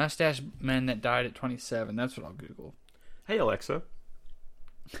 Mustache men that died at 27. That's what I'll Google. Hey, Alexa.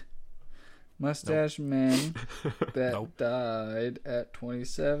 Mustache men that Nope. died at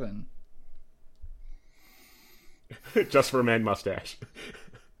 27. Just for a man mustache.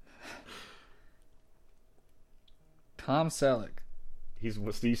 Tom Selleck. He's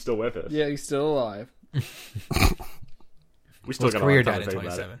still with us. Yeah, he's still alive. We still His got a lot career of time died to at think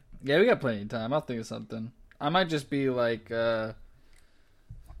about it. 27. Yeah, we got plenty of time. I'll think of something. I might just be like, I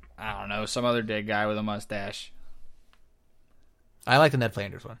don't know, some other dead guy with a mustache. I like the Ned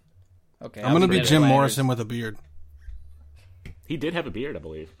Flanders one. Okay, I'm gonna be Ned Jim Flanders. Morrison with a beard. He did have a beard, I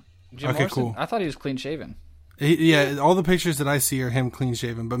believe. Jim Okay, Morrison? cool. I thought he was clean shaven. Yeah, all the pictures that I see are him clean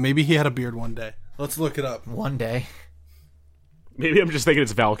shaven, but maybe he had a beard one day. Let's look it up. One day. Maybe I'm just thinking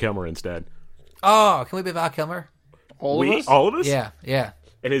it's Val Kilmer instead. Oh, can we be Val Kilmer? All of us? All of us? Yeah, yeah.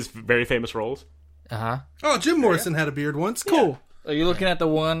 In his very famous roles? Uh-huh. Oh, Jim Morrison had a beard once. Cool. Are you looking at the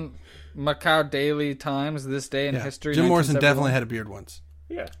one Macau Daily Times this day in Yeah. history? Jim Morrison 1971? definitely had a beard once.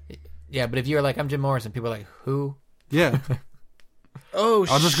 Yeah. Yeah, but if you were like, I'm Jim Morrison, people are like, who? Yeah. Oh,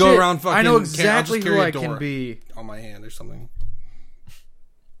 I'll just go around fucking. I know I'll just exactly carry who a I door can be. on my hand or something.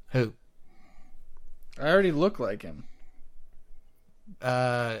 Who? I already look like him.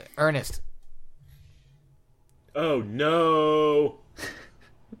 Ernest. Oh, no.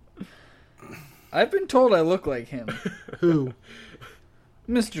 I've been told I look like him. Who?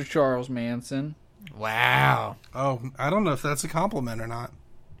 Mr. Charles Manson. Wow. Oh, I don't know if that's a compliment or not.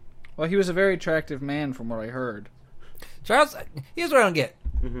 Well, he was a very attractive man from what I heard. Charles, here's what I don't get.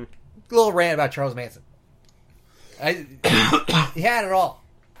 A little rant about Charles Manson. He had it all.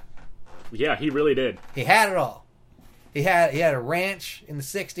 Yeah, he really did. He had it all. He had a ranch in the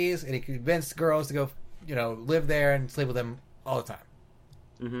 60s, and he convinced girls to go, live there and sleep with them all the time.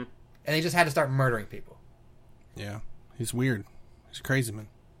 Mm-hmm. And he just had to start murdering people. Yeah. He's weird. He's a crazy man.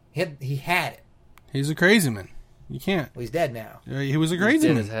 He had it. He's a crazy man. You can't. Well, he's dead now. He was a crazy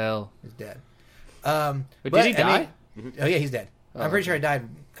Dead man. as hell. He's dead. But did he die? Oh yeah, he's dead. I'm pretty sure he died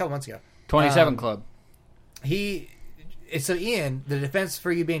a couple months ago. 27 Club. So Ian, the defense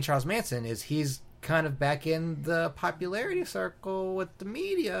for you being Charles Manson is he's kind of back in the popularity circle with the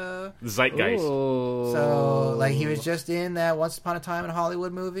media. Zeitgeist. Oh. So, like, he was just in that Once Upon a Time in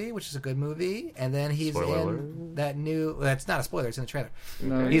Hollywood movie, which is a good movie, and then he's Spoiler in alert. that new. That's not a spoiler; it's in the trailer.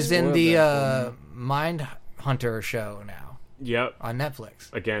 No, He's you in spoiled the that Mind Hunter show now Yep. on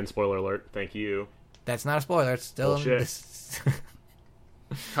Netflix. Again, spoiler alert. Thank you. That's not a spoiler; it's still Bullshit. this. for me.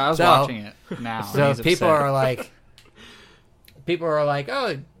 Kyle's So- watching it now. and So he's people upset. are like,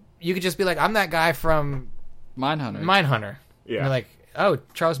 oh, you could just be like, I'm that guy from Mindhunter. Mindhunter. Yeah. You're like, oh,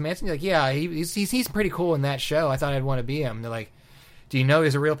 Charles Manson. You're like, yeah, he's pretty cool in that show. I thought I'd want to be him. They're like, do you know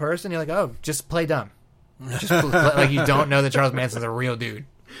he's a real person? You're like, oh, just play dumb. Just like you don't know that Charles Manson's a real dude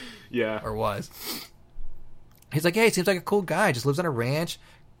Yeah. or was. He's like, yeah, he seems like a cool guy. Just lives on a ranch,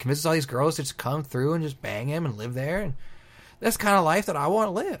 convinces all these girls to just come through and just bang him and live there. And that's the kind of life that I want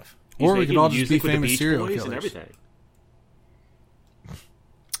to live. He's Or we making could all just be music with the famous Beach serial Boys killers. and everything.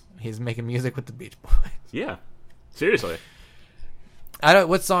 He's making music with the Beach Boys. Yeah. Seriously. I don't.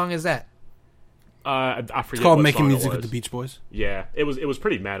 What song is that? I forget. It's called what Making song it Music with was. the Beach Boys. Yeah, it was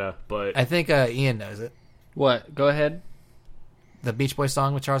pretty meta, but I think Ian knows it. What? Go ahead. The Beach Boys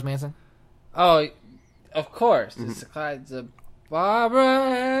song with Charles Manson. Oh, of course. It's Clyde's a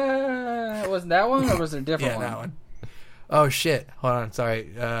Barbara. Wasn't that one, or was it a different one? That one. Oh shit! Hold on,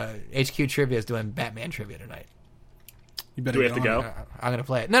 sorry. HQ Trivia is doing Batman trivia tonight. You better do we have to on. go? I'm gonna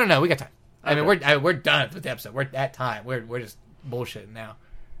play it. No, we got time. I mean, Okay. we're done with the episode. We're at time. We're just bullshitting now.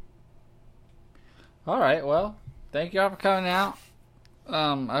 All right. Well, thank y'all for coming out.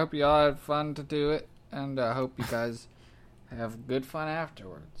 I hope y'all had fun to do it, and I hope you guys have good fun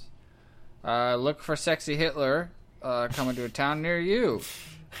afterwards. Look for Sexy Hitler coming to a town near you.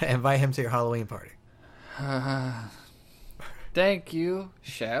 Invite him to your Halloween party. Thank you,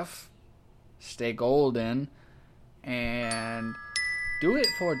 Chef. Stay golden, and do it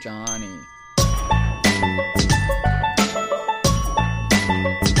for Johnny.